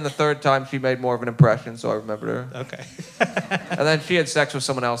and then the third time she made more of an impression, so I remembered her. Okay. And then she had sex with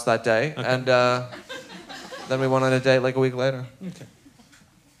someone else that day, and then we went on a date like a week later. Okay.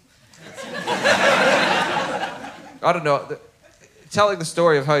 I don't know. Telling the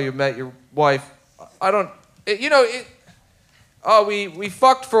story of how you met your wife, we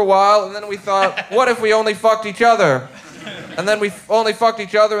fucked for a while, and then we thought, what if we only fucked each other? And then we only fucked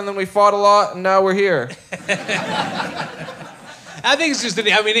each other, and then we fought a lot, and now we're here. I think it's just it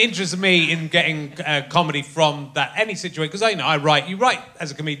interests me in getting comedy from any situation, because you write as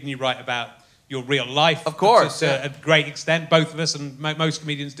a comedian, you write about your real life. Of course. To a great extent, both of us, and most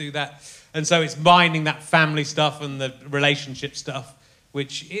comedians do that. And so it's mining that family stuff and the relationship stuff,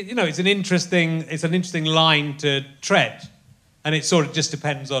 which, it's an interesting line to tread. And it sort of just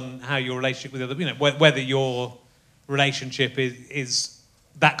depends on how your relationship with other, whether your relationship is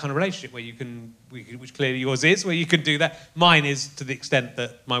that kind of relationship where which clearly yours is, where you can do that. Mine is to the extent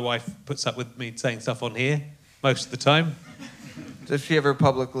that my wife puts up with me saying stuff on here most of the time. Does she ever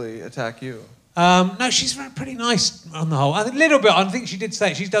publicly attack you? No, she's pretty nice on the whole. A little bit. I think she did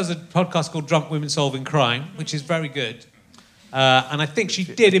say she does a podcast called Drunk Women Solving Crime, which is very good. And I think she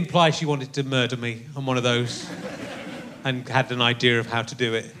did imply she wanted to murder me on one of those and had an idea of how to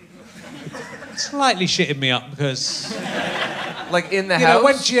do it. Slightly shitting me up because... Like in the house?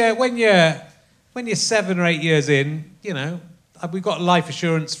 When you're 7 or 8 years in, we've got life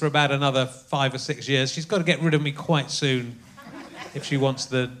assurance for about another 5 or 6 years. She's got to get rid of me quite soon if she wants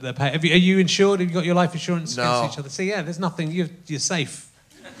the pay. Are you insured? Have you got your life assurance against each other? See, there's nothing. You're safe.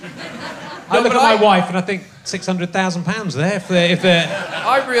 I look at my wife and I think £600,000 there if they're...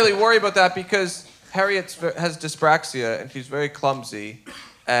 I really worry about that because Harriet has dyspraxia and she's very clumsy.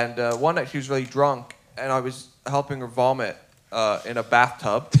 And one night she was really drunk and I was helping her vomit in a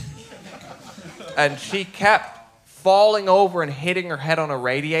bathtub. And she kept falling over and hitting her head on a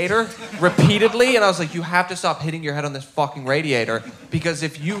radiator repeatedly. And I was like, you have to stop hitting your head on this fucking radiator because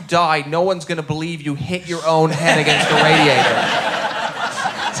if you die, no one's going to believe you hit your own head against the radiator.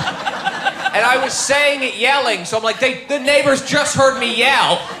 And I was saying it yelling, so I'm like, the neighbors just heard me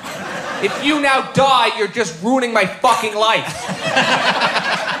yell. If you now die, you're just ruining my fucking life.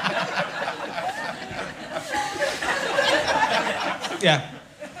 Yeah.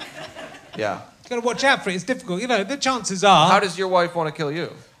 Yeah. You got to watch out for it. It's difficult. The chances are... How does your wife want to kill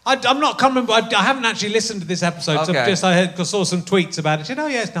you? I'm not coming... I haven't actually listened to this episode. Okay. So I saw some tweets about it. She said, oh,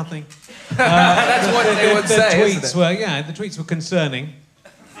 yeah, it's nothing. That's what they would say, the tweets were concerning.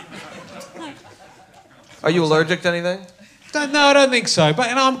 Are you allergic to anything? No, I don't think so. But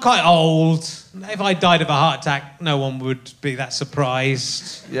I'm quite old. If I died of a heart attack, no one would be that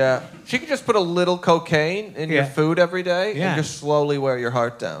surprised. Yeah. She could just put a little cocaine in your food every day and just slowly wear your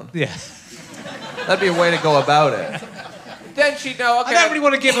heart down. Yeah. That'd be a way to go about it. Then she'd know, okay. I don't really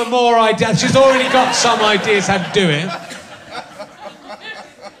want to give her more ideas. She's already got some ideas how to do it.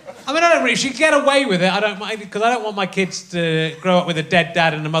 I mean, I don't really... She can get away with it. I don't mind, because I don't want my kids to grow up with a dead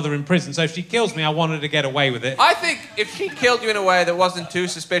dad and a mother in prison. So if she kills me, I want her to get away with it. I think if she killed you in a way that wasn't too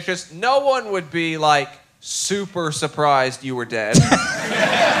suspicious, no one would be, like, super surprised you were dead.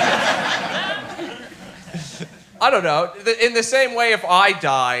 I don't know. In the same way, if I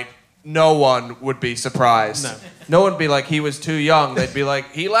died, no one would be surprised. No one would be like, he was too young. They'd be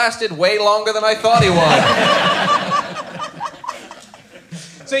like, he lasted way longer than I thought he would.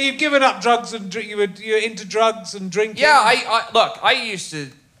 So you've given up drugs and you're into drugs and drinking? Yeah, look, I used to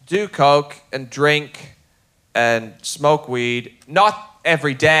do coke and drink and smoke weed, not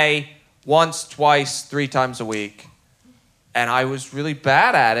every day, once, twice, 3 times a week. And I was really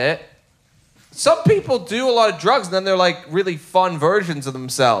bad at it. Some people do a lot of drugs and then they're like really fun versions of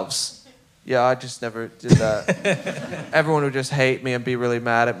themselves. Yeah, I just never did that. Everyone would just hate me and be really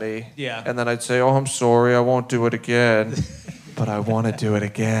mad at me. Yeah. And then I'd say, oh, I'm sorry, I won't do it again. But I want to do it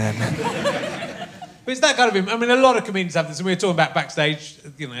again. But it's that kind of... I mean, a lot of comedians have this, and we were talking about backstage,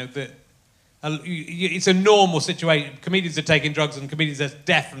 you know, that it's a normal situation. Comedians are taking drugs and comedians are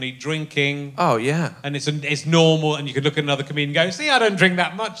definitely drinking. Oh, yeah. And it's normal, and you could look at another comedian and go, see, I don't drink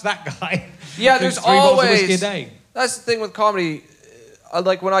that much, that guy. Yeah, there's 3 bottles of always... whiskey a day. That's the thing with comedy.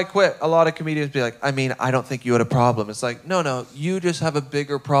 Like, when I quit, a lot of comedians be like, I mean, I don't think you had a problem. It's like, no, you just have a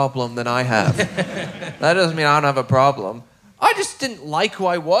bigger problem than I have. That doesn't mean I don't have a problem. I just didn't like who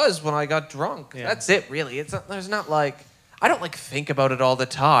I was when I got drunk. Yeah. That's it, really. There's not like... I don't, like, think about it all the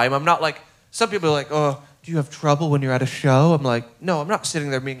time. I'm not like... Some people are like, oh, do you have trouble when you're at a show? I'm like, no, I'm not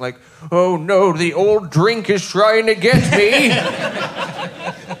sitting there being like, oh, no, the old drink is trying to get me.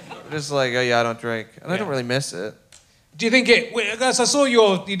 Just like, oh, yeah, I don't drink. And I don't really miss it. Do you think it... I saw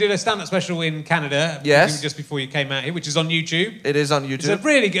you did a stand-up special in Canada. Yes. Just before you came out here, which is on YouTube. It is on YouTube. It's a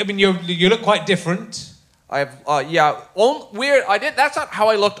really good... I mean, you look quite different. I have, weird. That's not how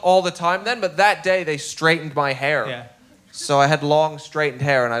I looked all the time then, but that day they straightened my hair. Yeah. So I had long, straightened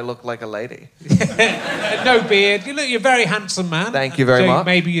hair, and I looked like a lady. No beard. You're a very handsome man. Thank you very much.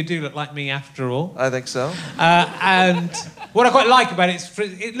 Maybe you do look like me after all. I think so. And what I quite like about it,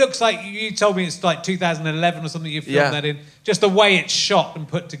 it looks like you told me it's like 2011 or something you filmed that in. Just the way it's shot and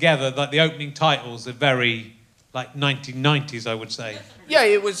put together, like the opening titles are very like 1990s, I would say. Yeah,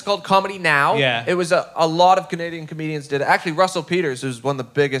 it was called Comedy Now. Yeah. It was a lot of Canadian comedians did it. Actually, Russell Peters, who's one of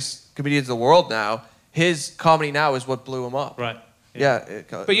the biggest comedians in the world now, his Comedy Now is what blew him up. Right. Yeah.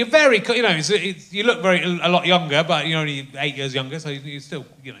 But you're very, you know, you look a lot younger, but you're only 8 years younger, so you're still,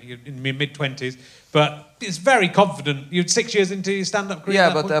 you know, you're in your mid-20s. But it's very confident. You're 6 years into your stand-up career.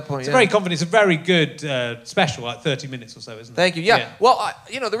 Yeah, about that point, It's very confident. It's a very good special, like 30 minutes or so, isn't it? Thank you. Yeah. Well,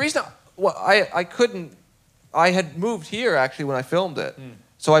 the reason I couldn't, I had moved here actually when I filmed it.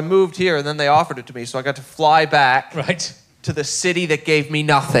 So I moved here, and then they offered it to me, so I got to fly back to the city that gave me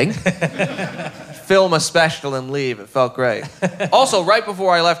nothing, film a special, and leave. It felt great. Also, right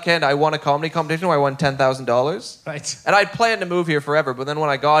before I left Canada, I won a comedy competition where I won $10,000. Right. And I'd planned to move here forever, but then when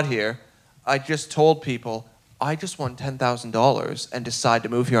I got here, I just told people, I just won $10,000 and decided to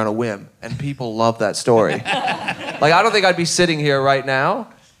move here on a whim, and people love that story. Like, I don't think I'd be sitting here right now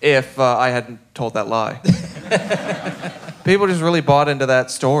if I hadn't told that lie. People just really bought into that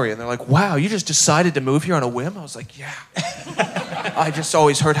story, and they're like, wow, you just decided to move here on a whim? I was like, yeah. I just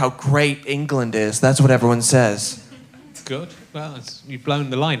always heard how great England is. That's what everyone says. Good. Well, you've blown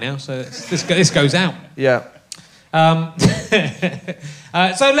the line now, so this goes out. Yeah. So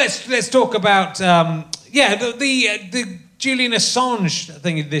let's talk about the Julian Assange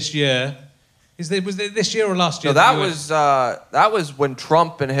thing this year. Was it this year or last year? No, that was when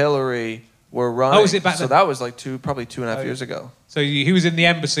Trump and Hillary were running. Oh, was it back then? So that was like probably 2.5 years ago. So he was in the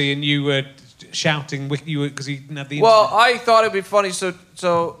embassy and you were shouting because he didn't have the internet. Well, I thought it'd be funny. So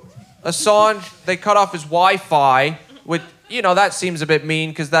Assange, they cut off his Wi-Fi, which, you know, that seems a bit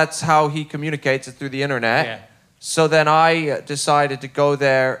mean because that's how he communicates it through the internet. Yeah. So then I decided to go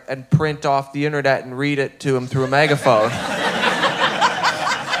there and print off the internet and read it to him through a megaphone.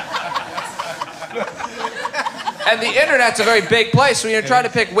 And the internet's a very big place, so when you're trying to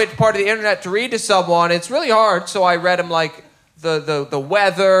pick which part of the internet to read to someone, it's really hard. So I read him like the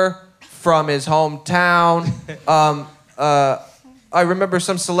weather from his hometown. I remember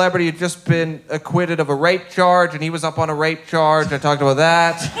some celebrity had just been acquitted of a rape charge, and he was up on a rape charge. I talked about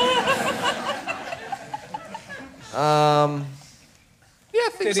that. Yeah,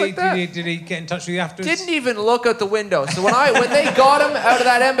 things like that. Did he get in touch with you afterwards? Didn't even look out the window. So when they got him out of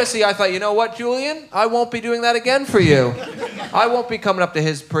that embassy, I thought, you know what, Julian? I won't be doing that again for you. I won't be coming up to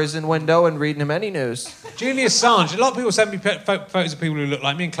his prison window and reading him any news. Julian Assange. A lot of people send me photos of people who look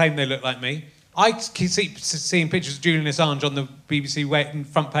like me and claim they look like me. I keep seeing pictures of Julian Assange on the BBC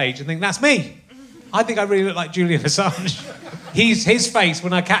front page and think, that's me. I think I really look like Julian Assange. His face,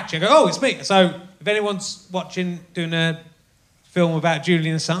 when I catch it, I go, oh, it's me. So if anyone's doing a film about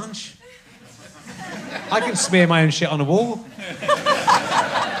Julian Assange, I can smear my own shit on a wall.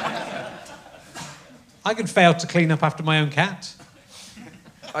 I could fail to clean up after my own cat.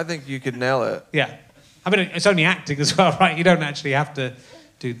 I think you could nail it. Yeah. I mean, it's only acting as well, right? You don't actually have to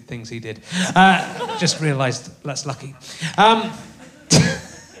do the things he did. Just realised that's lucky.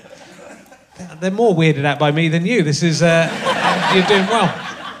 They're more weirded out by me than you. This is... you're doing well.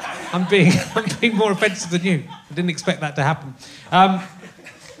 I'm being more offensive than you. I didn't expect that to happen.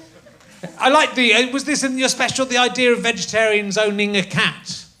 I like was this in your special, the idea of vegetarians owning a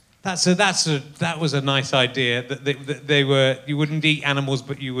cat? That was a nice idea, that you wouldn't eat animals,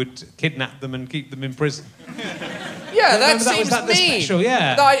 but you would kidnap them and keep them in prison. Yeah, that seems was mean. Special,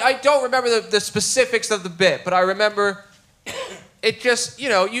 yeah. No, I don't remember the specifics of the bit, but I remember it just, you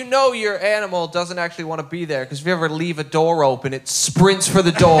know your animal doesn't actually want to be there, because if you ever leave a door open, it sprints for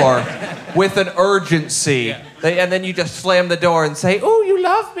the door with an urgency. Yeah. And then you just slam the door and say, "Oh, you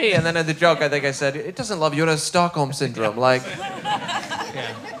love me." And then in the joke, I think I said, "It doesn't love you, it has Stockholm Syndrome." Like...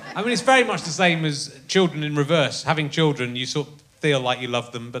 Yeah. I mean, it's very much the same as children in reverse. Having children, you sort of feel like you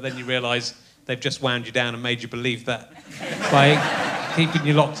love them, but then you realise they've just wound you down and made you believe that by keeping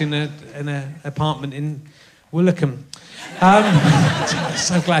you locked in an apartment in Willicombe.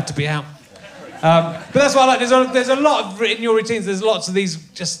 So glad to be out. But that's what I like. There's a lot of, in your routines, there's lots of these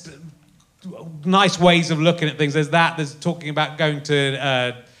just nice ways of looking at things. There's talking about going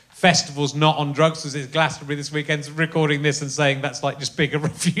to... festivals not on drugs, because it's Glastonbury this weekend, recording this and saying that's like just being a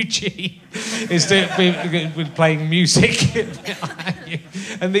refugee, is to be playing music.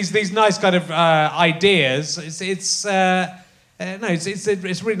 And these nice kind of ideas. It's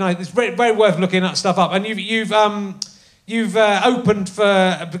really nice. It's very, very worth looking at stuff up. And you've opened for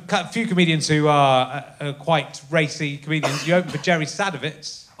a few comedians who are quite racy comedians. You opened for Jerry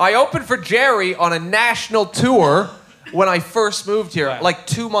Sadowitz. I opened for Jerry on a national tour. When I first moved here, right. Like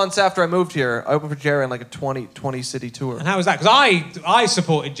 2 months after I moved here, I opened for Jerry on like a 20 city tour. And how was that? Because I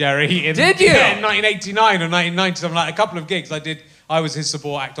supported Jerry in, Did you? Yeah, in 1989 or 1990, something like a couple of gigs. I was his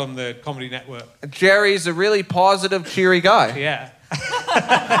support act on the Comedy Network. Jerry's a really positive, cheery guy. Yeah.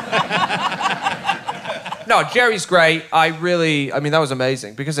 No, Jerry's great. I mean, that was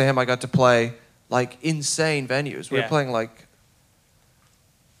amazing. Because of him, I got to play like insane venues. We were playing like,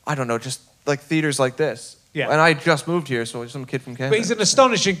 I don't know, just like theaters like this. Yeah. And I just moved here, so some kid from Canada. But he's an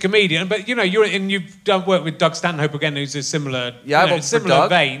astonishing comedian. But you've done work with Doug Stanhope again, who's a similar, similar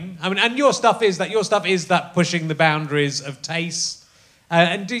vein. I mean, and your stuff is that pushing the boundaries of taste.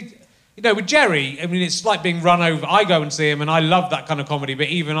 And with Jerry, I mean, it's like being run over. I go and see him, and I love that kind of comedy. But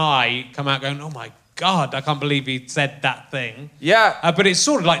even I come out going, "Oh my God, I can't believe he said that thing." Yeah. But it's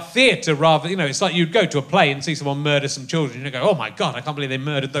sort of like theatre rather, it's like you'd go to a play and see someone murder some children and you go, "Oh my God, I can't believe they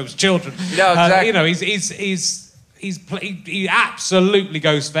murdered those children." No, exactly. He absolutely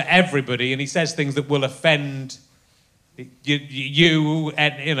goes for everybody, and he says things that will offend you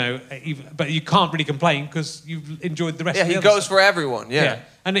and, but you can't really complain because you've enjoyed the rest of the other he goes stuff. for everyone, yeah.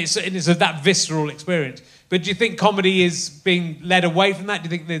 And it's that visceral experience. But do you think comedy is being led away from that? Do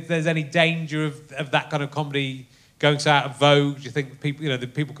you think that there's any danger of that kind of comedy going so out of vogue? Do you think people, the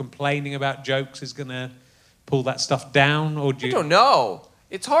people complaining about jokes is going to pull that stuff down? Or I don't know.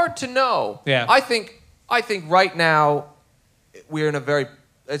 It's hard to know. Yeah. I think right now we're in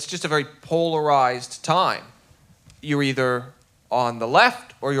it's just a very polarized time. You're either on the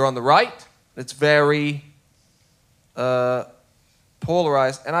left or you're on the right. It's very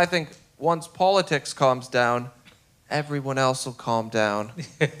polarized. And I think once politics calms down, everyone else will calm down.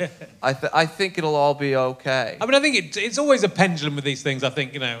 I think it'll all be okay. I mean, I think it's always a pendulum with these things, I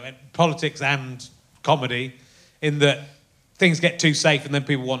think, politics and comedy, in that things get too safe and then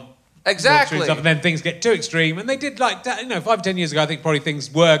people want exactly stuff, and then things get too extreme. And they did 5 or 10 years ago, I think probably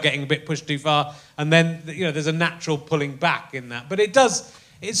things were getting a bit pushed too far. And then, there's a natural pulling back in that. But it's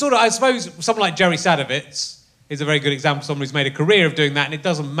sort of, I suppose, someone like Jerry Sadowitz is a very good example of someone who's made a career of doing that, and it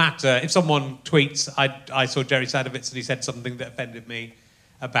doesn't matter if someone tweets, I saw Jerry Sadowitz and he said something that offended me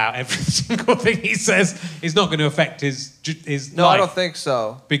about every single thing he says, is not going to affect his No, life. I don't think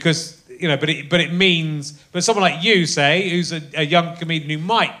so. Because, it means, but someone like you, say, who's a young comedian who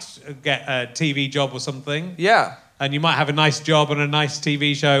might get a TV job or something. Yeah. And you might have a nice job on a nice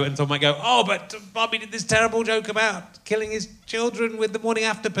TV show, and someone might go, "Oh, but Bobby did this terrible joke about killing his children with the morning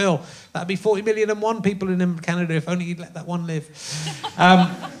after pill. That'd be 40 million and one people in Canada if only you'd let that one live."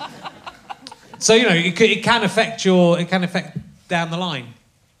 So it can affect down the line.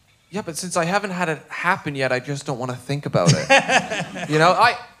 Yeah, but since I haven't had it happen yet, I just don't want to think about it.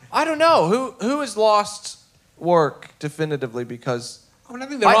 I don't know who has lost work definitively because. I mean, I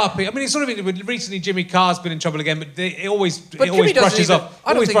think there are people. I mean, it's sort of recently Jimmy Carr's been in trouble again, but it always Jimmy brushes off.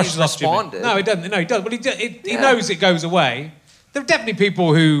 I don't think he's off responded. No, he doesn't. No, he does. Well, he knows it goes away. There are definitely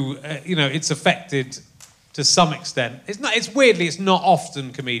people who, it's affected to some extent. It's weirdly, it's not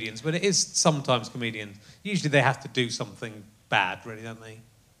often comedians, but it is sometimes comedians. Usually they have to do something bad, really, don't they?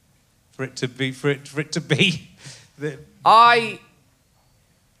 For it to be.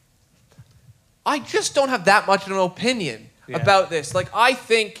 I just don't have that much of an opinion about this. Like, I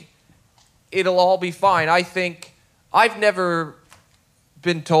think it'll all be fine. I think I've never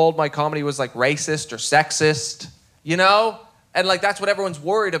been told my comedy was like racist or sexist, you know? And like that's what everyone's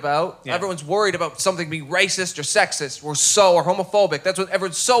worried about. Yeah. Everyone's worried about something being racist or sexist or homophobic. That's what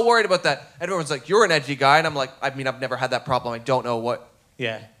everyone's so worried about that. Everyone's like, you're an edgy guy. And I'm like, I mean, I've never had that problem. I don't know what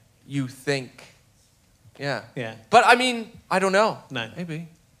you think. Yeah. Yeah. But I mean, I don't know. No. Maybe.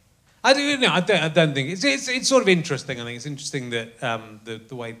 I don't think it's sort of interesting. I think it's interesting that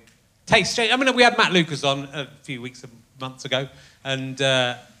the way tastes change. I mean, we had Matt Lucas on a few months ago, and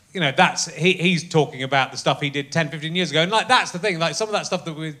you know, he's talking about the stuff he did 10, 15 years ago, and like that's the thing. Like some of that stuff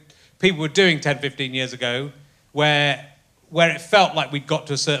that people were doing 10, 15 years ago, where it felt like we'd got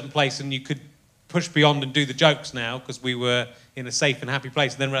to a certain place and you could push beyond and do the jokes now because we were in a safe and happy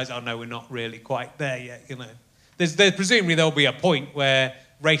place, and then realize, oh no, we're not really quite there yet. You know, there's presumably there'll be a point where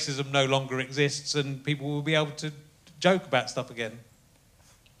racism no longer exists and people will be able to joke about stuff again.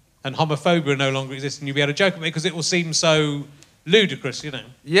 And homophobia no longer exists and you'll be able to joke about it because it will seem so ludicrous, you know.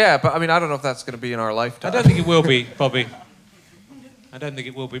 Yeah, but I mean, I don't know if that's going to be in our lifetime. I don't think it will be, Bobby. I don't think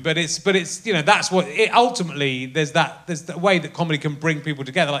it will be. But it's you know, that's what... ultimately, there's the way that comedy can bring people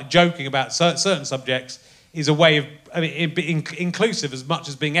together, like joking about certain subjects is a way of, I mean, being inclusive as much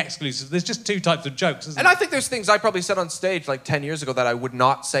as being exclusive. There's just two types of jokes, isn't there? And I think there's things I probably said on stage like 10 years ago that I would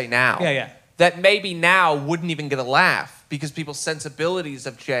not say now. Yeah, yeah. That maybe now wouldn't even get a laugh because people's sensibilities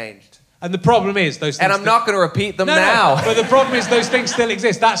have changed. And the problem is those things... And I'm not going to repeat them now. No, but the problem is those things still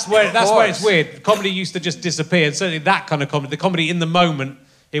exist. That's where it's weird. Comedy used to just disappear. And certainly that kind of comedy, the comedy in the moment,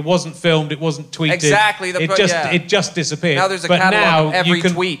 it wasn't filmed, it wasn't tweeted. Exactly. It just disappeared. Now there's a catalog of every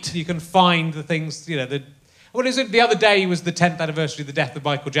tweet. You can find the things, you know... What is it? The other day was the 10th anniversary of the death of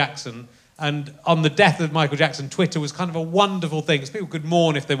Michael Jackson. And on the death of Michael Jackson, Twitter was kind of a wonderful thing. Because people could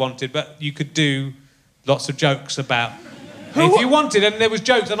mourn if they wanted, but you could do lots of jokes about... If you wanted, and there was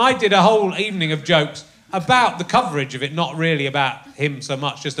jokes, and I did a whole evening of jokes about the coverage of it, not really about him so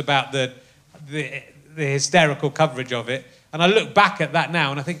much, just about the hysterical coverage of it. And I look back at that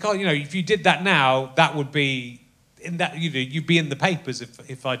now, and I think, oh, you know, if you did that now, that would be in that, you know, you'd be in the papers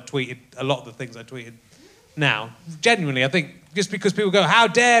if I tweeted a lot of the things I tweeted now. Genuinely, I think just because people go, how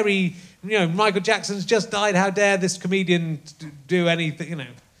dare he? You know, Michael Jackson's just died. How dare this comedian do anything? You know,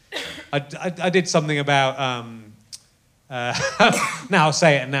 I did something about. Now I'll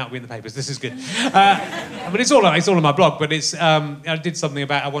say it and now it'll be in the papers. This is good. But it's all on my blog. But it's I did something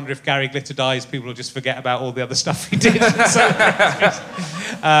about I wonder if Gary Glitter dies, people will just forget about all the other stuff he did.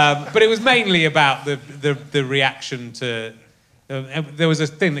 But it was mainly about the reaction to. There was a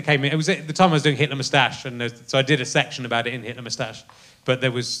thing that came in. It was at the time I was doing Hitler Moustache, and so I did a section about it in Hitler Moustache. But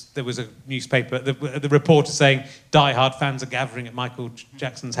there was a newspaper, the reporter saying die-hard fans are gathering at Michael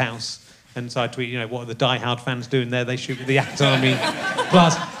Jackson's house. And so I tweeted, you know, what are the die-hard fans doing there? They shoot with the Act Army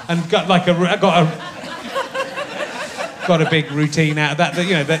plus, and got a big routine out of that.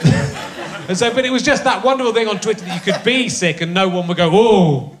 You know, and so, but it was just that wonderful thing on Twitter that you could be sick and no one would go,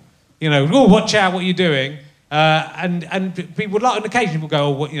 oh, you know, oh, watch out, what are you doing? And people would like, and occasionally people go,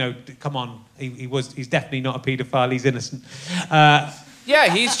 oh, what, you know, come on, he's definitely not a paedophile, he's innocent.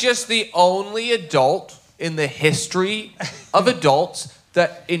 Yeah, he's just the only adult in the history of adults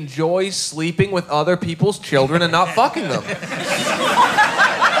that enjoys sleeping with other people's children and not fucking them.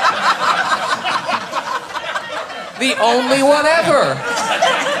 The only one ever.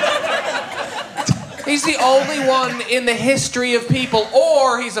 He's the only one in the history of people,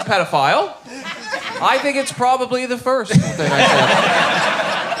 or he's a pedophile. I think it's probably the first thing I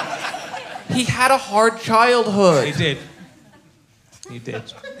said. He had a hard childhood. He did. He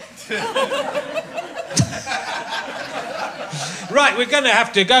did. Right, we're going to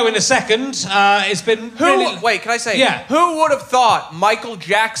have to go in a second. It's been Wait, can I say? Yeah. Who would have thought Michael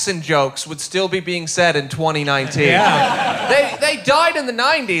Jackson jokes would still be being said in 2019? Yeah. They died in the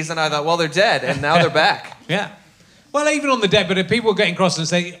 90s, and I thought, well, they're dead, and now they're back. Yeah. Well, even on the dead, but if people are getting cross and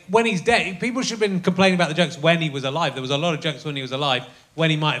say, when he's dead, people should have been complaining about the jokes when he was alive. There was a lot of jokes when he was alive, when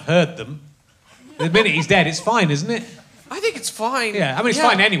he might have heard them. The minute he's dead, it's fine, isn't it? I think it's fine. Yeah, I mean, it's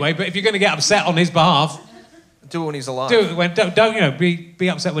fine anyway, but if you're going to get upset on his behalf... Do it when he's alive. Don't you know, be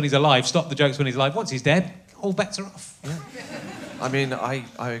upset when he's alive, stop the jokes when he's alive. Once he's dead, all bets are off. Yeah. I mean, I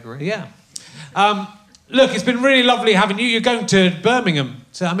agree. Yeah. Look, it's been really lovely having you. You're going to Birmingham.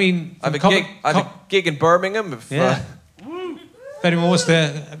 So, I mean... I have a gig in Birmingham. If anyone wants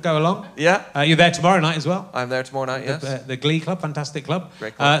to go along. Yeah. You're there tomorrow night as well. I'm there tomorrow night, yes. The Glee Club, fantastic club.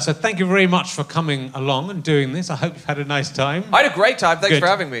 Great club. So thank you very much for coming along and doing this. I hope you've had a nice time. I had a great time. Thanks Good. for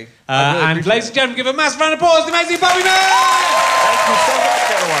having me. And ladies and gentlemen, give a massive round of applause to the amazing Bobby Mair! Thank you so much,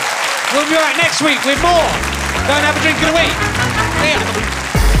 everyone. We'll be back next week with more. Go and have a drink of the week. See ya.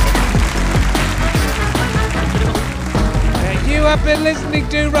 You have been listening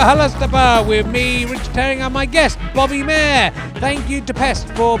to RHLSTP with me, Rich Herring, and my guest, Bobby Mair. Thank you to Pest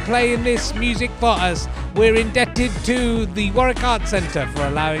for playing this music for us. We're indebted to the Warwick Arts Centre for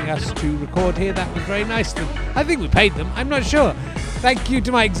allowing us to record here. That was very nice. I think we paid them, I'm not sure. Thank you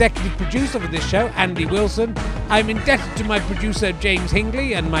to my executive producer for this show, Andy Wilson. I'm indebted to my producer, James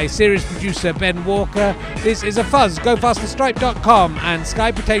Hingley, and my series producer, Ben Walker. This is a fuzz. GoFasterStripe.com and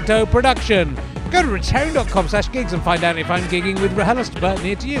Sky Potato Production. Go to richherring.com/gigs and find out if I'm gigging with RHLSTP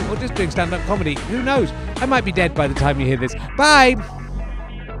near to you or just doing stand-up comedy. Who knows? I might be dead by the time you hear this. Bye!